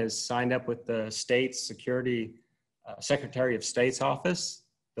so and has signed up with the state's Secretary of State's office,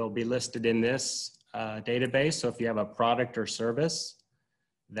 they'll be listed in this database. So if you have a product or service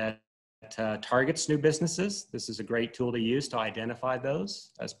that targets new businesses, this is a great tool to use to identify those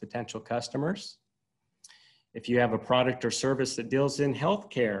as potential customers. If you have a product or service that deals in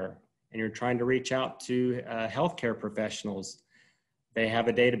healthcare and you're trying to reach out to healthcare professionals, they have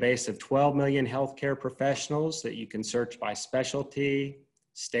a database of 12 million healthcare professionals that you can search by specialty,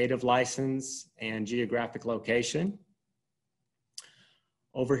 state of license, and geographic location.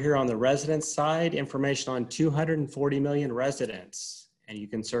 Over here on the resident side, information on 240 million residents, and you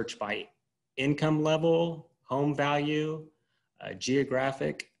can search by income level, home value,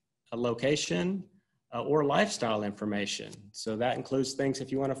 geographic location, or lifestyle information. So that includes things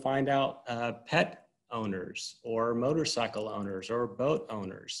if you want to find out pet owners or motorcycle owners or boat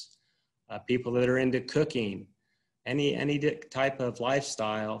owners, people that are into cooking, any type of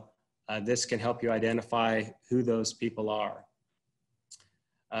lifestyle, this can help you identify who those people are.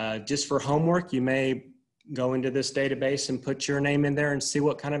 Just for homework, you may go into this database and put your name in there and see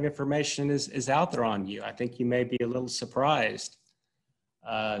what kind of information is out there on you. I think you may be a little surprised.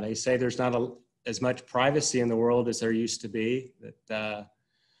 They say there's not as much privacy in the world as there used to be.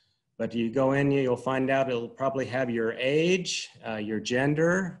 But you go in, you'll find out it'll probably have your age, your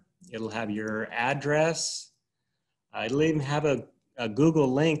gender, it'll have your address. It'll even have a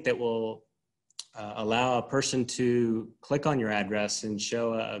Google link that will allow a person to click on your address and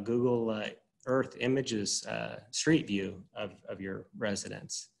show a Google Earth images street view of your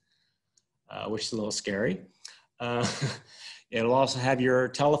residence, which is a little scary. It'll also have your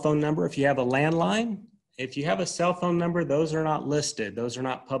telephone number if you have a landline. If you have a cell phone number, those are not listed. Those are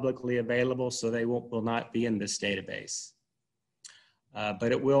not publicly available, so they will not be in this database.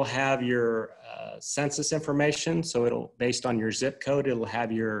 But it will have your census information. So it'll, based on your zip code, it'll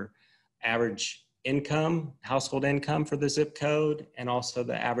have your average income, household income for the zip code, and also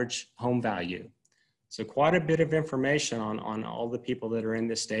the average home value. So quite a bit of information on all the people that are in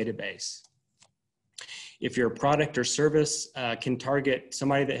this database. If your product or service can target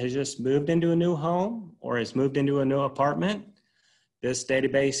somebody that has just moved into a new home or has moved into a new apartment, this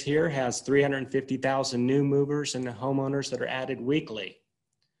database here has 350,000 new movers and homeowners that are added weekly.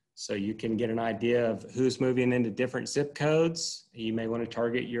 So you can get an idea of who's moving into different zip codes. You may want to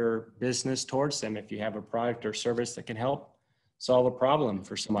target your business towards them if you have a product or service that can help solve a problem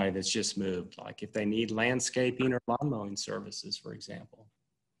for somebody that's just moved, like if they need landscaping or lawn mowing services, for example.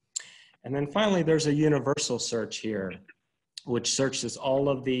 And then finally, there's a universal search here, which searches all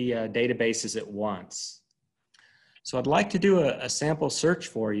of the databases at once. So I'd like to do a sample search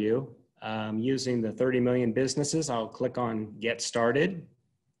for you using the 30 million businesses. I'll click on Get Started,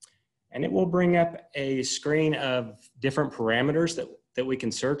 and it will bring up a screen of different parameters that we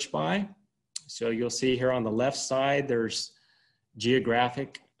can search by. So you'll see here on the left side, there's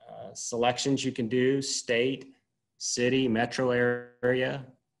geographic selections you can do: state, city, metro area,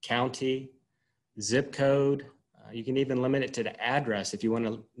 county, zip code. You can even limit it to the address if you want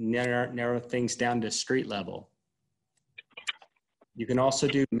to narrow things down to street level. You can also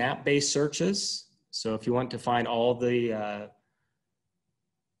do map-based searches. So if you want to find all the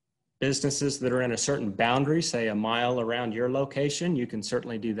businesses that are in a certain boundary, say a mile around your location, you can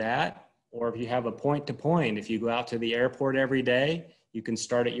certainly do that. Or if you have a point-to-point, if you go out to the airport every day, you can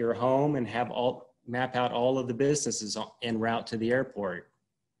start at your home and have map out all of the businesses en route to the airport.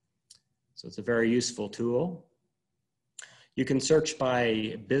 So it's a very useful tool. You can search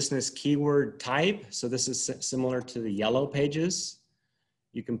by business keyword type. So this is similar to the yellow pages.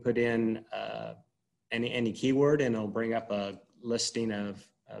 You can put in any keyword and it'll bring up a listing of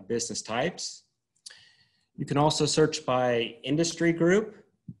business types. You can also search by industry group.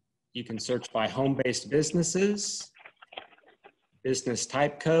 You can search by home-based businesses, business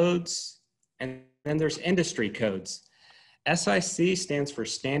type codes, and then there's industry codes. SIC stands for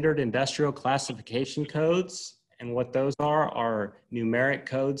Standard Industrial Classification Codes, and what those are numeric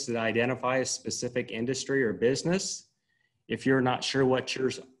codes that identify a specific industry or business. If you're not sure what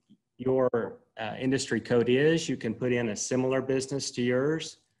your industry code is, you can put in a similar business to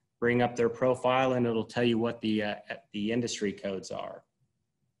yours, bring up their profile, and it'll tell you what the industry codes are.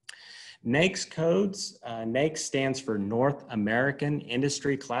 NAICS codes, NAICS stands for North American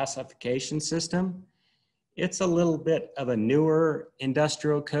Industry Classification System. It's a little bit of a newer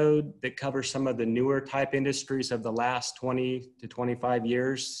industrial code that covers some of the newer type industries of the last 20 to 25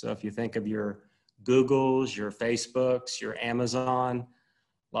 years. So if you think of your Googles, your Facebooks, your Amazon,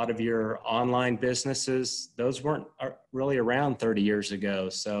 a lot of your online businesses, those weren't really around 30 years ago.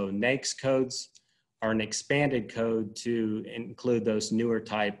 So NAICS codes are an expanded code to include those newer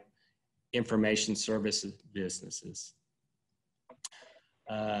type information services businesses.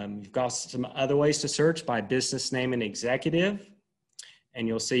 You've got some other ways to search by business name and executive. And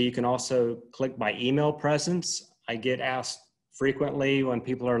you'll see you can also click by email presence. I get asked frequently when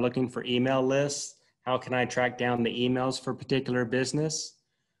people are looking for email lists, how can I track down the emails for a particular business?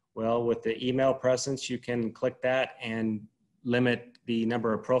 Well, with the email presence, you can click that and limit the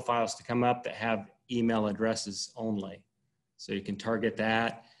number of profiles to come up that have email addresses only. So you can target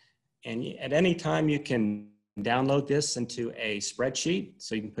that. And at any time you can download this into a spreadsheet.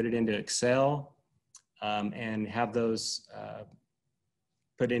 So you can put it into Excel and have those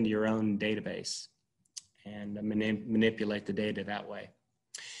put into your own database and manipulate the data that way.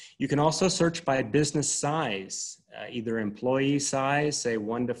 You can also search by business size, either employee size, say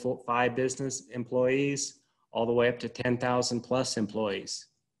 1 to 5 business employees, all the way up to 10,000 plus employees.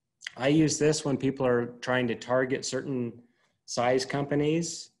 I use this when people are trying to target certain size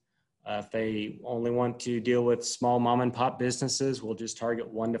companies. If they only want to deal with small mom and pop businesses, we'll just target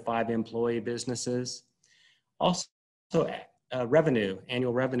 1 to 5 employee businesses. Also, revenue,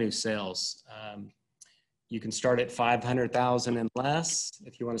 annual revenue sales. You can start at 500,000 and less.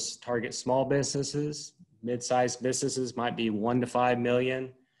 If you want to target small businesses, mid-sized businesses might be 1 to 5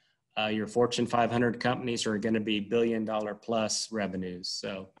 million. Your Fortune 500 companies are going to be $1 billion plus revenues.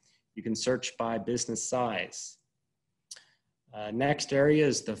 So you can search by business size. Next area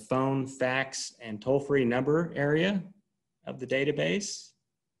is the phone, fax, and toll-free number area of the database.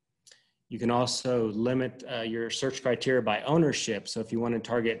 You can also limit your search criteria by ownership. So if you want to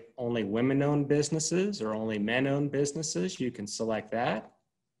target only women-owned businesses or only men-owned businesses, you can select that.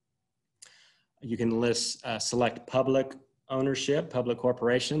 You can select public ownership, public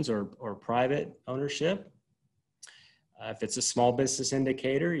corporations, or private ownership. If it's a small business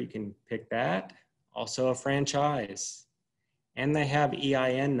indicator, you can pick that. Also a franchise. And they have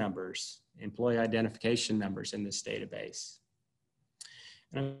EIN numbers, employee identification numbers in this database.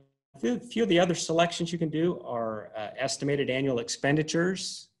 And a few of the other selections you can do are estimated annual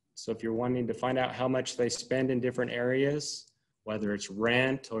expenditures. So if you're wanting to find out how much they spend in different areas, whether it's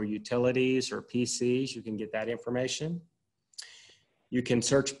rent or utilities or PCs, you can get that information. You can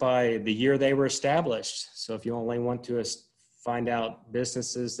search by the year they were established. So if you only want to find out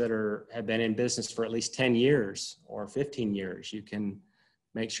businesses that have been in business for at least 10 years or 15 years, you can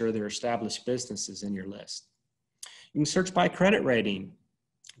make sure they're established businesses in your list. You can search by credit rating.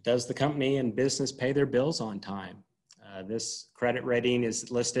 Does the company and business pay their bills on time? This credit rating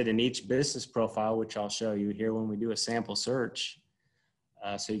is listed in each business profile, which I'll show you here when we do a sample search.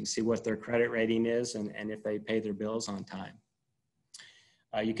 So you can see what their credit rating is and if they pay their bills on time.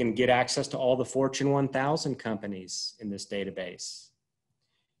 You can get access to all the Fortune 1000 companies in this database.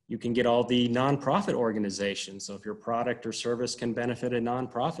 You can get all the nonprofit organizations. So if your product or service can benefit a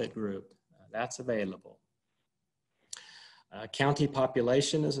nonprofit group, that's available. County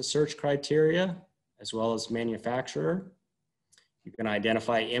population is a search criteria, as well as manufacturer. You can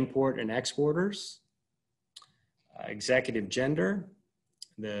identify import and exporters, executive gender,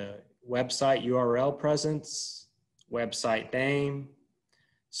 the website URL presence, website name,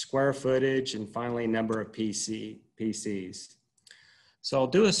 square footage, and finally number of PCs. So I'll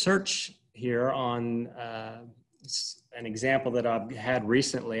do a search here on an example that I've had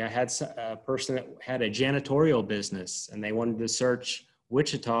recently. I had a person that had a janitorial business and they wanted to search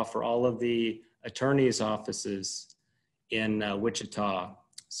Wichita for all of the attorney's offices in Wichita.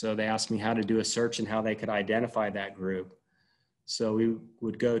 So they asked me how to do a search and how they could identify that group. So we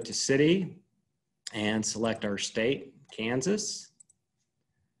would go to city and select our state, Kansas.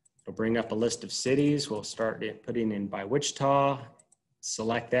 It'll bring up a list of cities. We'll start putting in by Wichita,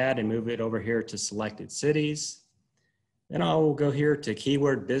 select that and move it over here to selected cities. Then I'll go here to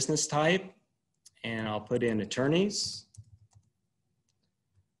keyword business type and I'll put in attorneys.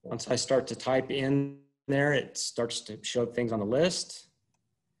 Once I start to type in there, it starts to show things on the list.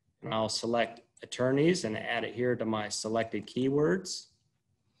 And I'll select attorneys and add it here to my selected keywords.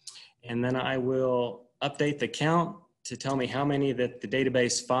 And then I will update the count to tell me how many that the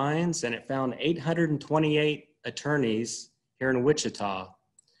database finds. And it found 828 attorneys here in Wichita.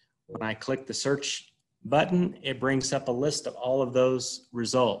 When I click the search button, it brings up a list of all of those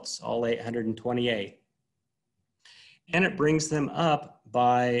results, all 828. And it brings them up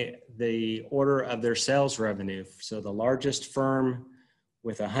by the order of their sales revenue. So the largest firm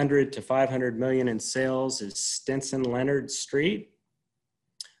with 100 to 500 million in sales is Stinson Leonard Street.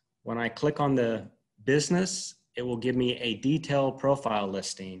 When I click on the business, it will give me a detailed profile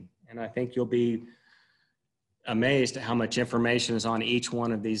listing. And I think you'll be amazed at how much information is on each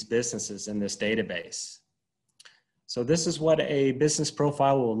one of these businesses in this database. So this is what a business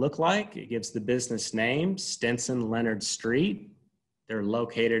profile will look like. It gives the business name, Stinson Leonard Street. They're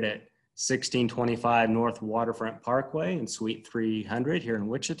located at 1625 North Waterfront Parkway in Suite 300 here in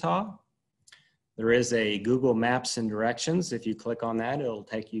Wichita. There is a Google Maps and directions. If you click on that, it'll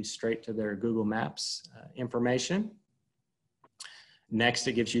take you straight to their Google Maps information. Next,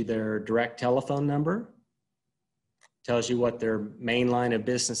 it gives you their direct telephone number. Tells you what their main line of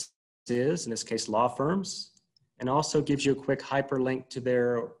business is, in this case, law firms, and also gives you a quick hyperlink to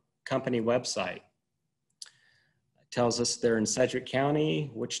their company website. It tells us they're in Sedgwick County,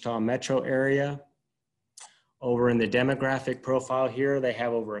 Wichita metro area. Over in the demographic profile here, they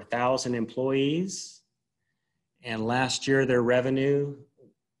have over 1,000 employees. And last year, their revenue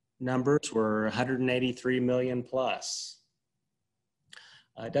numbers were 183 million plus.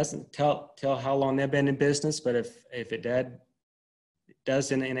 It doesn't tell how long they've been in business, but if it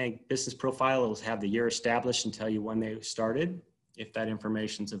does in a business profile, it'll have the year established and tell you when they started, if that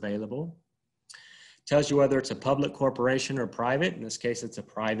information's available. It tells you whether it's a public corporation or private. In this case, it's a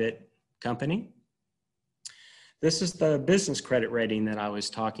private company. This is the business credit rating that I was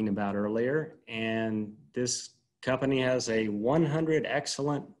talking about earlier, and this company has a 100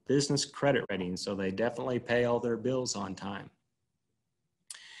 excellent business credit rating, so they definitely pay all their bills on time.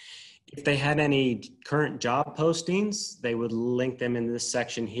 If they had any current job postings, they would link them in this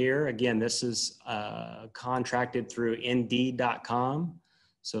section here. Again, this is contracted through Indeed.com,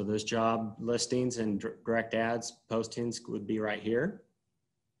 so those job listings and direct ads postings would be right here.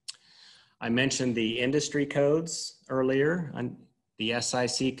 I mentioned the industry codes earlier, the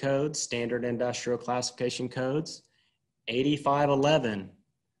SIC codes, Standard Industrial Classification codes. 8511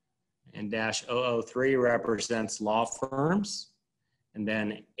 and -003 represents law firms, and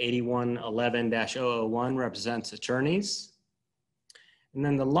then 8111-001 represents attorneys. And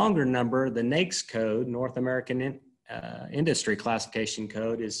then the longer number, the NAICS code, North American Industry Classification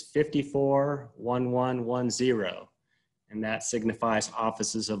Code, is 541110, and that signifies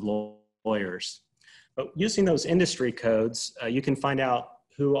offices of lawyers. But using those industry codes, you can find out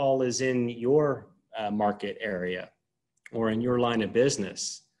who all is in your market area or in your line of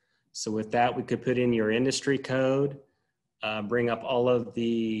business. So with that, we could put in your industry code, bring up all of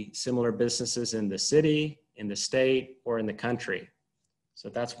the similar businesses in the city, in the state, or in the country. So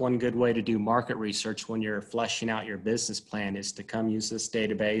that's one good way to do market research when you're fleshing out your business plan, is to come use this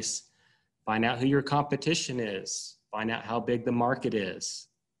database, find out who your competition is, find out how big the market is.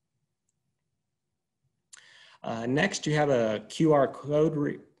 Next, you have a QR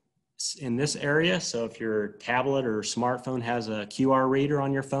code in this area. So if your tablet or smartphone has a QR reader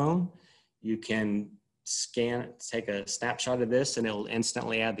on your phone, you can scan, take a snapshot of this, and it will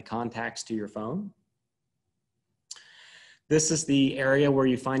instantly add the contacts to your phone. This is the area where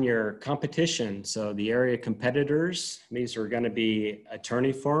you find your competition. So the area competitors, these are going to be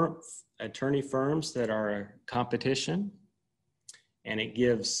attorney firms that are competition, and it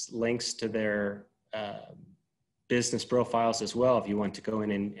gives links to their business profiles as well if you want to go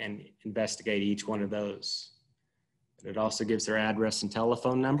in and investigate each one of those. It also gives their address and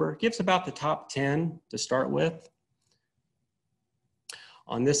telephone number. It gives about the top 10 to start with.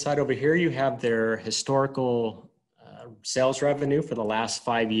 On this side over here, you have their historical sales revenue for the last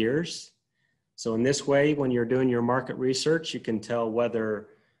 5 years. So in this way, when you're doing your market research, you can tell whether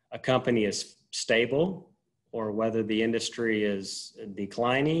a company is stable or whether the industry is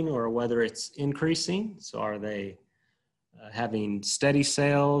declining or whether it's increasing. So are they having steady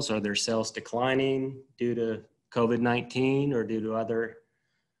sales? Are their sales declining due to COVID-19 or due to other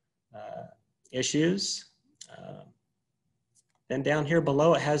issues? Then down here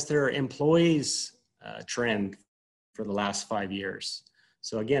below, it has their employees trend for the last 5 years.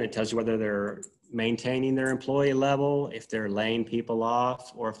 So again, it tells you whether they're maintaining their employee level, if they're laying people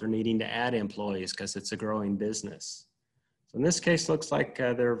off, or if they're needing to add employees because it's a growing business. So in this case, looks like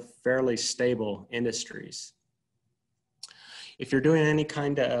they're fairly stable industries. If you're doing any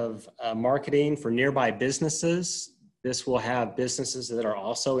kind of marketing for nearby businesses, this will have businesses that are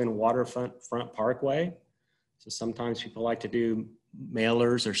also in Waterfront Parkway. So sometimes people like to do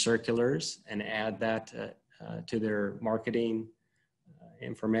mailers or circulars and add that to their marketing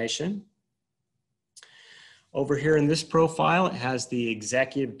information. Over here in this profile, it has the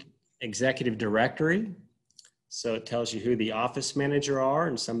executive directory. So it tells you who the office manager are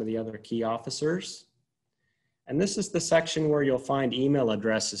and some of the other key officers. And this is the section where you'll find email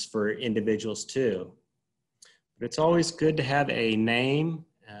addresses for individuals too. But it's always good to have a name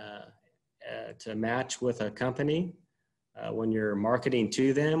to match with a company when you're marketing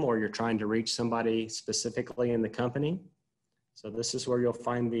to them or you're trying to reach somebody specifically in the company. So this is where you'll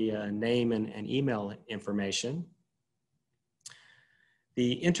find the name and email information.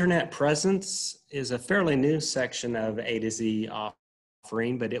 The internet presence is a fairly new section of A to Z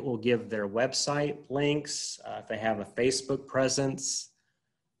offering, but it will give their website links, if they have a Facebook presence,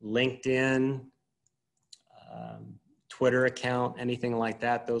 LinkedIn, Twitter account, anything like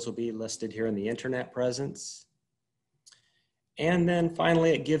that. Those will be listed here in the internet presence. And then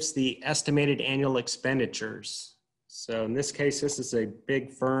finally, it gives the estimated annual expenditures. So in this case, this is a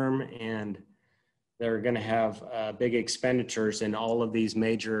big firm and they're going to have big expenditures in all of these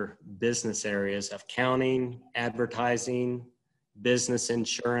major business areas of accounting, advertising, business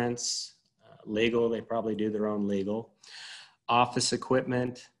insurance, legal, they probably do their own legal, office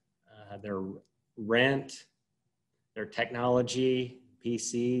equipment, their rent, their technology,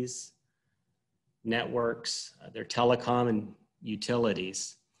 PCs, networks, their telecom and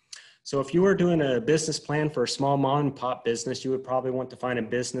utilities. So if you were doing a business plan for a small mom and pop business, you would probably want to find a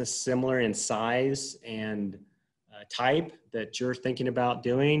business similar in size and type that you're thinking about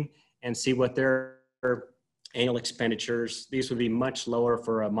doing and see what their annual expenditures. These would be much lower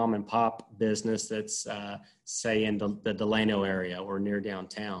for a mom and pop business that's say in the Delano area or near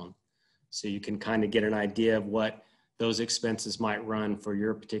downtown. So you can kind of get an idea of what those expenses might run for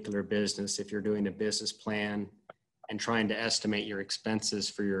your particular business if you're doing a business plan and trying to estimate your expenses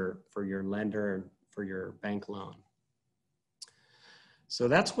for your lender and for your bank loan. So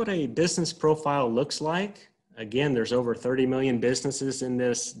that's what a business profile looks like. Again, there's over 30 million businesses in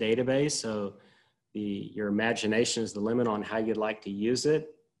this database, so your imagination is the limit on how you'd like to use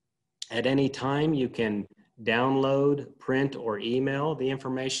it. At any time, you can download, print, or email the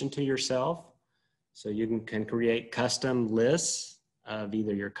information to yourself. So you can create custom lists of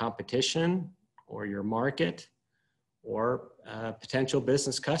either your competition or your market or potential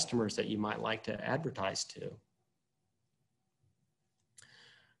business customers that you might like to advertise to.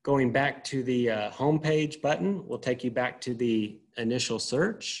 Going back to the homepage button will take you back to the initial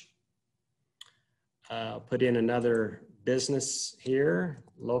search. Put in another business here,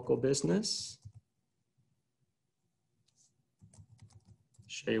 local business.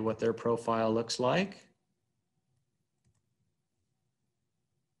 Show you what their profile looks like.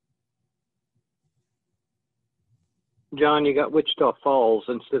 John, you got Wichita Falls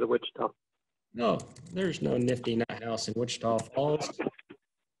instead of Wichita. No, there's no Nifty Nut House in Wichita Falls.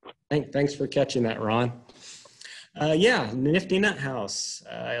 Thanks for catching that, Ron. Yeah, Nifty Nut House,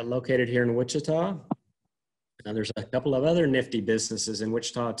 located here in Wichita. Now there's a couple of other Nifty businesses in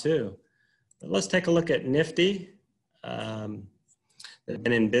Wichita too. But let's take a look at Nifty. They've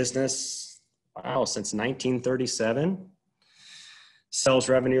been in business, wow, since 1937. Sales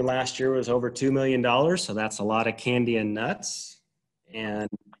revenue last year was over $2 million, so that's a lot of candy and nuts. And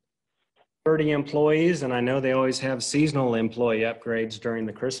 30 employees, and I know they always have seasonal employee upgrades during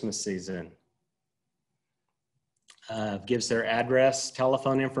the Christmas season. Gives their address,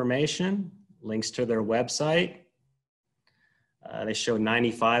 telephone information, links to their website. They show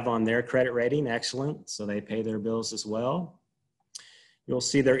 95 on their credit rating, excellent, so they pay their bills as well. You'll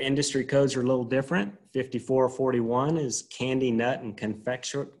see their industry codes are a little different. 5441 is candy, nut, and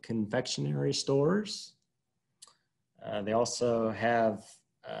confectionery stores. They also have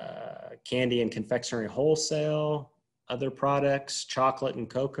candy and confectionery wholesale, other products, chocolate and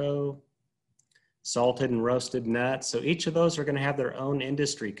cocoa, salted and roasted nuts. So each of those are going to have their own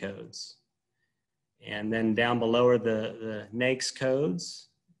industry codes. And then down below are the NAICS codes.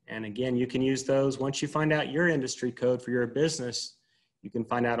 And again, you can use those. Once you find out your industry code for your business, you can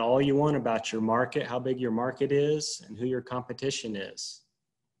find out all you want about your market, how big your market is, and who your competition is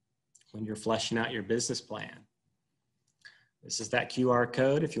when you're fleshing out your business plan. This is that QR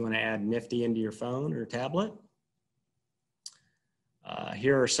code if you want to add Nifty into your phone or tablet.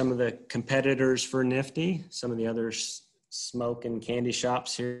 Here are some of the competitors for Nifty, some of the other smoke and candy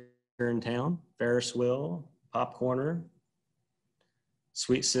shops here in town. Ferris Wheel, Popcorner,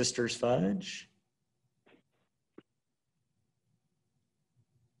 Sweet Sisters Fudge.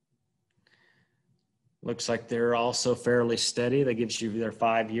 Looks like they're also fairly steady. That gives you their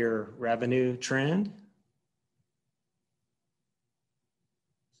 5-year revenue trend.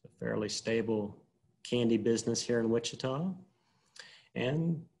 It's a fairly stable candy business here in Wichita,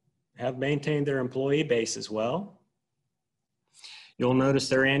 and have maintained their employee base as well. You'll notice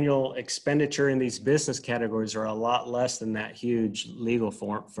their annual expenditure in these business categories are a lot less than that huge legal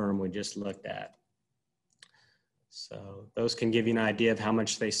firm we just looked at. So those can give you an idea of how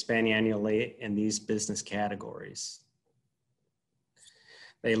much they spend annually in these business categories.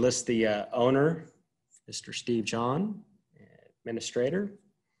 They list the owner, Mr. Steve John, administrator,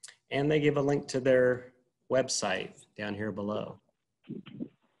 and they give a link to their website down here below.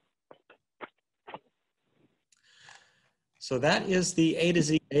 So that is the A to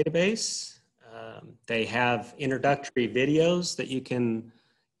Z database. They have introductory videos that you can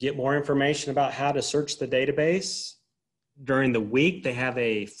get more information about how to search the database. During the week, they have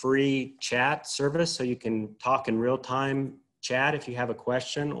a free chat service, so you can talk in real time chat if you have a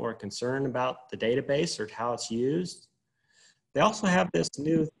question or a concern about the database or how it's used. They also have this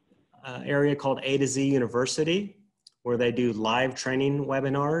new area called A to Z University, where they do live training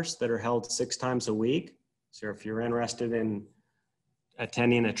webinars that are held 6 times a week. So if you're interested in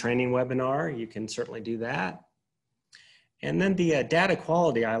attending a training webinar, you can certainly do that. And then the data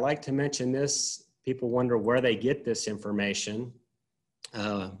quality, I like to mention this. People wonder where they get this information,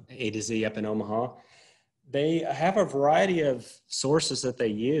 A to Z up in Omaha. They have a variety of sources that they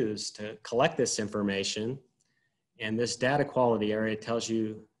use to collect this information. And this data quality area tells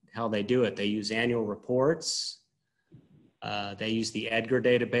you how they do it. They use annual reports. They use the EDGAR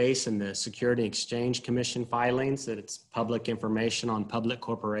database and the Security and Exchange Commission filings, that it's public information on public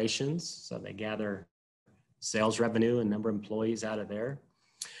corporations. So they gather sales revenue and number of employees out of there.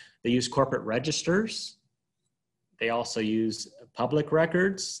 They use corporate registers. They also use public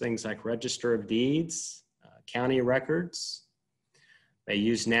records, things like Register of Deeds, county records. They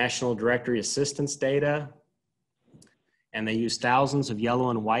use National Directory Assistance data, and they use thousands of yellow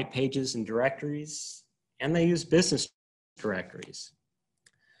and white pages and directories, and they use business directories.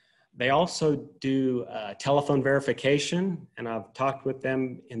 They also do telephone verification, and I've talked with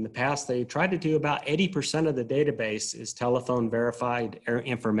them in the past. They try to do about 80% of the database is telephone verified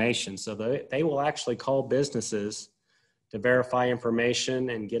information. So they will actually call businesses to verify information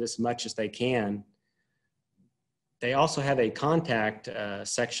and get as much as they can. They also have a contact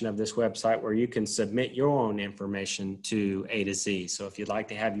section of this website where you can submit your own information to A to Z. So if you'd like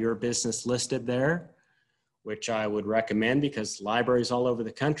to have your business listed there, which I would recommend because libraries all over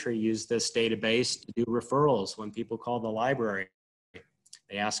the country use this database to do referrals when people call the library.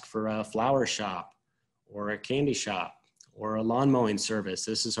 They ask for a flower shop or a candy shop or a lawn mowing service.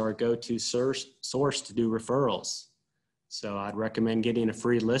 This is our go-to source to do referrals. So I'd recommend getting a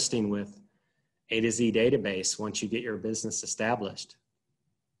free listing with A to Z database once you get your business established.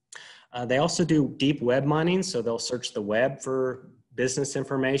 They also do deep web mining, so they'll search the web for business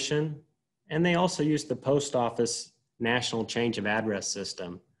information. And they also use the post office national change of address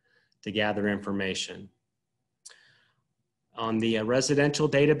system to gather information. On the residential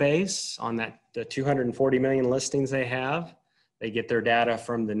database, on the 240 million listings they have, they get their data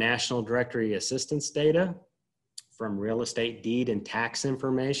from the National Directory Assistance data, from real estate deed and tax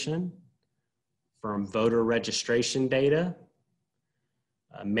information, from voter registration data,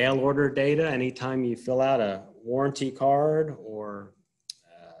 mail order data. Anytime you fill out a warranty card or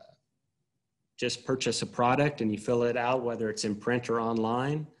just purchase a product and you fill it out, whether it's in print or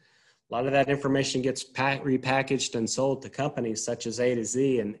online, a lot of that information gets repackaged and sold to companies such as A to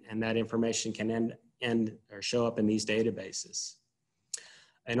Z, and that information can end or show up in these databases.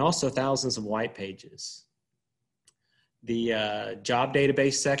 And also thousands of white pages. The job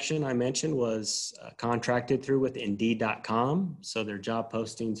database section I mentioned was contracted through with Indeed.com. So their job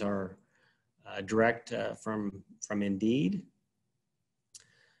postings are direct from Indeed.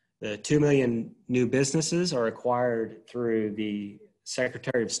 The 2 million new businesses are acquired through the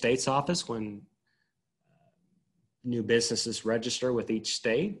Secretary of State's office when new businesses register with each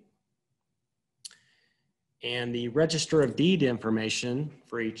state. And the Register of Deed information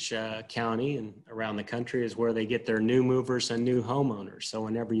for each county and around the country is where they get their new movers and new homeowners. So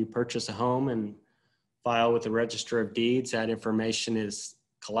whenever you purchase a home and file with the Register of Deeds, that information is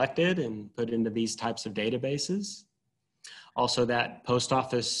collected and put into these types of databases. Also, that post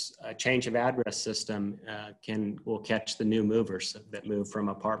office change of address system will catch the new movers that move from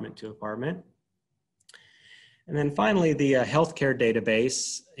apartment to apartment. And then finally, the healthcare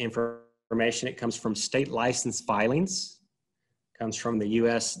database information, it comes from state license filings, comes from the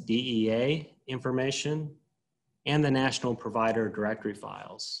US DEA information, and the National Provider Directory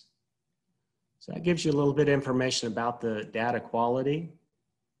files. So that gives you a little bit of information about the data quality.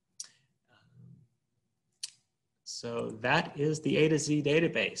 So that is the A to Z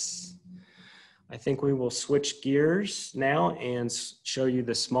database. I think we will switch gears now and show you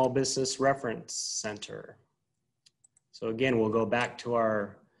the Small Business Reference Center. So again, we'll go back to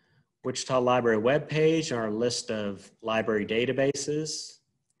our Wichita Library webpage, our list of library databases.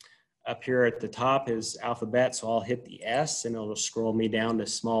 Up here at the top is alphabet, so I'll hit the S and it'll scroll me down to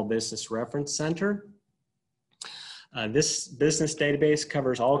Small Business Reference Center. This business database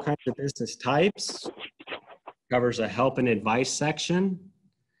covers all kinds of business types, covers a help and advice section,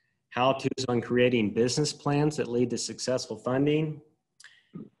 how-tos on creating business plans that lead to successful funding.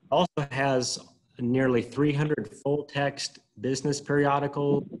 It also has nearly 300 full-text business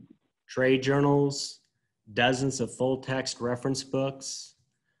periodicals, trade journals, dozens of full-text reference books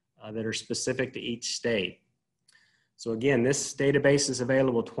that are specific to each state. So again, this database is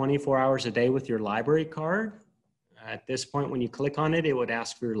available 24 hours a day with your library card. At this point, when you click on it, it would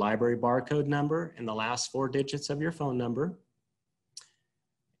ask for your library barcode number and the last 4 digits of your phone number.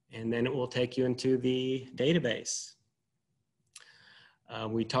 And then it will take you into the database.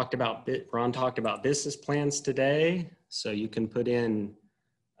 Ron talked about business plans today. So you can put in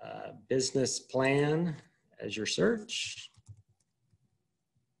business plan as your search.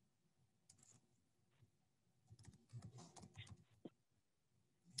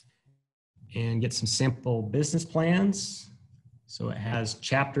 And get some simple business plans. So it has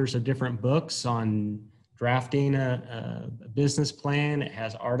chapters of different books on drafting a business plan. It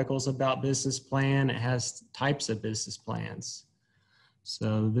has articles about business plan. It has types of business plans.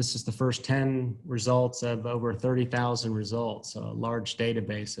 So this is the first 10 results of over 30,000 results, so a large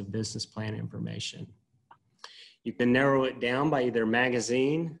database of business plan information. You can narrow it down by either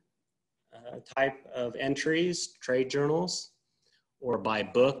magazine type of entries, trade journals, or by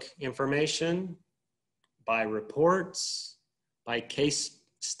book information, by reports, by case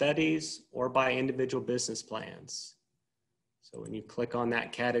studies, or by individual business plans. So when you click on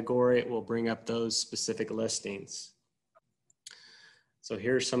that category, it will bring up those specific listings. So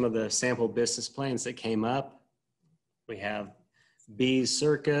here's some of the sample business plans that came up. We have Bees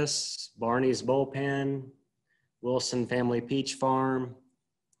Circus, Barney's Bullpen, Wilson Family Peach Farm,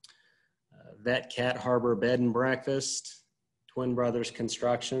 Vet Cat Harbor Bed and Breakfast, Twin Brothers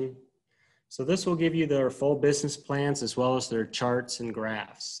Construction. So this will give you their full business plans as well as their charts and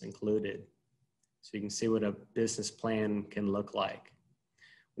graphs included. So you can see what a business plan can look like.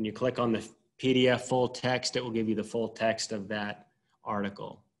 When you click on the PDF full text, it will give you the full text of that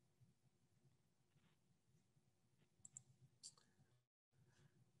article.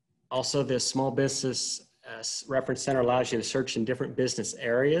 Also, this Small Business Reference Center allows you to search in different business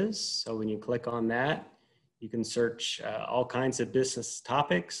areas. So when you click on that, you can search all kinds of business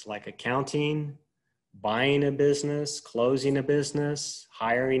topics like accounting, buying a business, closing a business,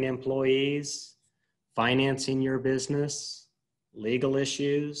 hiring employees, financing your business, legal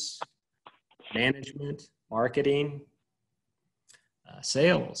issues, management, marketing,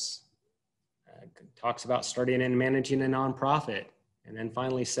 sales. Talks about starting and managing a nonprofit, and then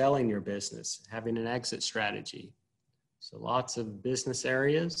finally selling your business, having an exit strategy. So lots of business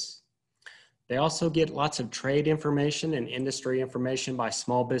areas. They also get lots of trade information and industry information by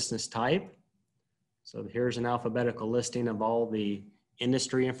small business type. So here's an alphabetical listing of all the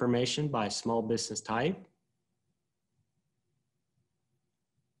industry information by small business type.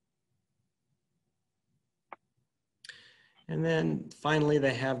 And then finally,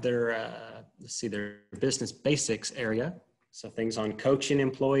 they have their, their business basics area. So things on coaching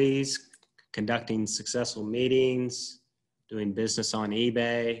employees, conducting successful meetings, doing business on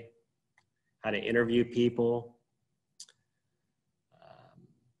eBay, how to interview people,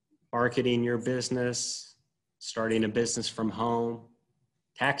 marketing your business, starting a business from home,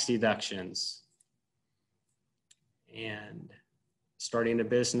 tax deductions, and starting a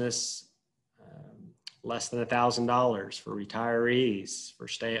business less than $1,000 for retirees, for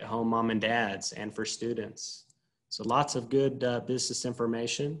stay-at-home mom and dads, and for students. So lots of good business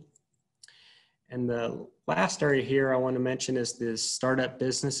information. And the last area here I want to mention is this Startup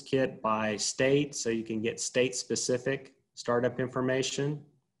Business Kit by state. So you can get state-specific startup information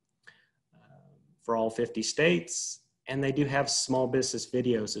for all 50 states. And they do have small business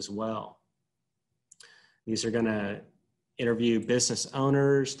videos as well. These are going to interview business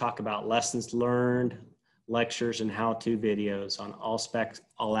owners, talk about lessons learned, lectures, and how-to videos on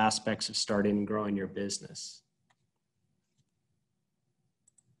all aspects of starting and growing your business.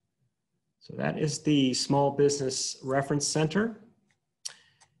 So that is the Small Business Reference Center.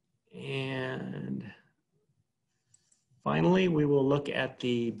 And finally, we will look at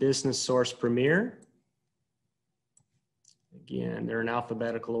the Business Source Premier. Again, they're in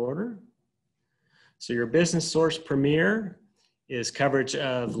alphabetical order. So your Business Source Premier is coverage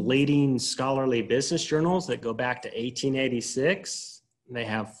of leading scholarly business journals that go back to 1886. They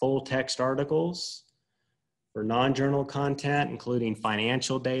have full text articles for non-journal content, including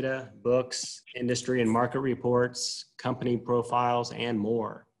financial data, books, industry and market reports, company profiles, and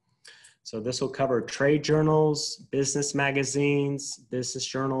more. So this will cover trade journals, business magazines, business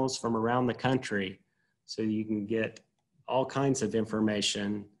journals from around the country. So you can get all kinds of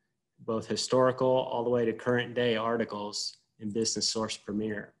information, both historical all the way to current day articles in Business Source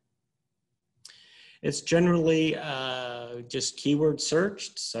Premier. It's generally just keyword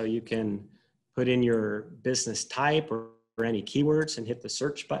searched, so you can put in your business type or any keywords and hit the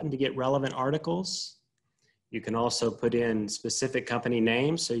search button to get relevant articles. You can also put in specific company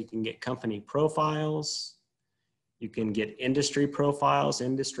names, so you can get company profiles. You can get industry profiles,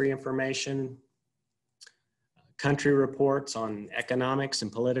 industry information, country reports on economics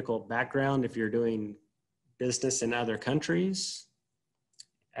and political background if you're doing business in other countries,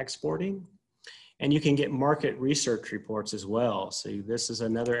 exporting. And you can get market research reports as well. So this is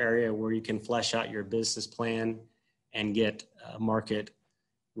another area where you can flesh out your business plan and get market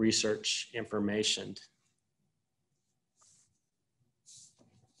research information.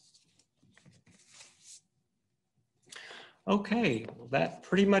 Okay, well, that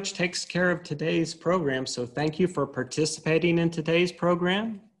pretty much takes care of today's program. So thank you for participating in today's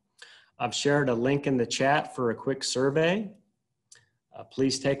program. I've shared a link in the chat for a quick survey.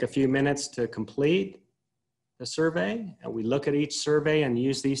 Please take a few minutes to complete the survey. And we look at each survey and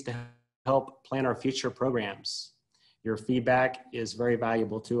use these to help plan our future programs. Your feedback is very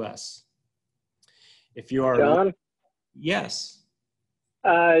valuable to us. If you are, John, yes.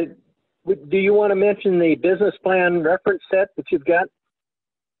 do you want to mention the business plan reference set that you've got?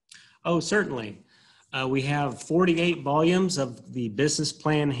 Oh, certainly. We have 48 volumes of the Business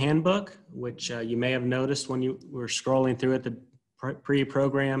Plan Handbook, which you may have noticed when you were scrolling through at the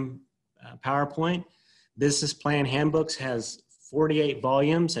pre-program PowerPoint. Business Plan Handbooks has 48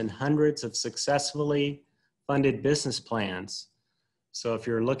 volumes and hundreds of successfully funded business plans. So if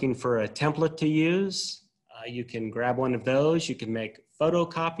you're looking for a template to use, you can grab one of those. You can make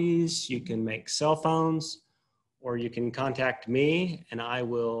photocopies, you can make cell phones, or you can contact me and I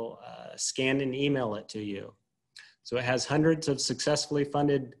will scan and email it to you. So it has hundreds of successfully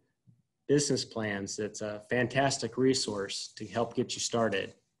funded business plans. It's a fantastic resource to help get you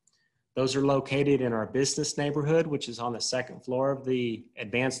started. Those are located in our business neighborhood, which is on the second floor of the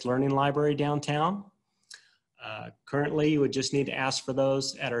Advanced Learning Library downtown. Currently, you would just need to ask for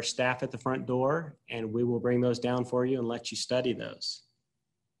those at our staff at the front door, and we will bring those down for you and let you study those.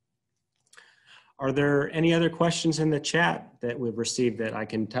 Are there any other questions in the chat that we've received that I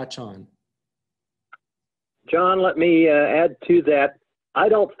can touch on? John, let me add to that. I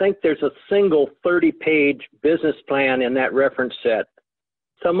don't think there's a single 30-page business plan in that reference set.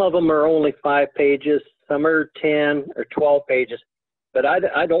 Some of them are only 5 pages, some are 10 or 12 pages, but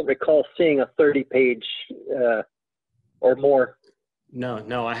I don't recall seeing a 30-page or more.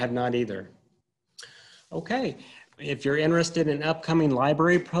 No, I have not either. Okay, if you're interested in upcoming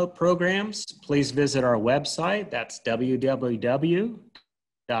library programs, please visit our website. That's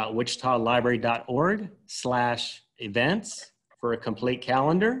www.wichitalibrary.org/events for a complete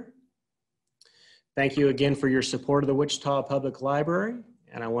calendar. Thank you again for your support of the Wichita Public Library.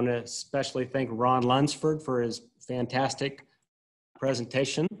 And I want to especially thank Ron Lunsford for his fantastic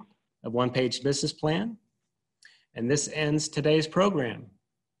presentation of One Page Business Plan. And this ends today's program.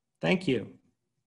 Thank you.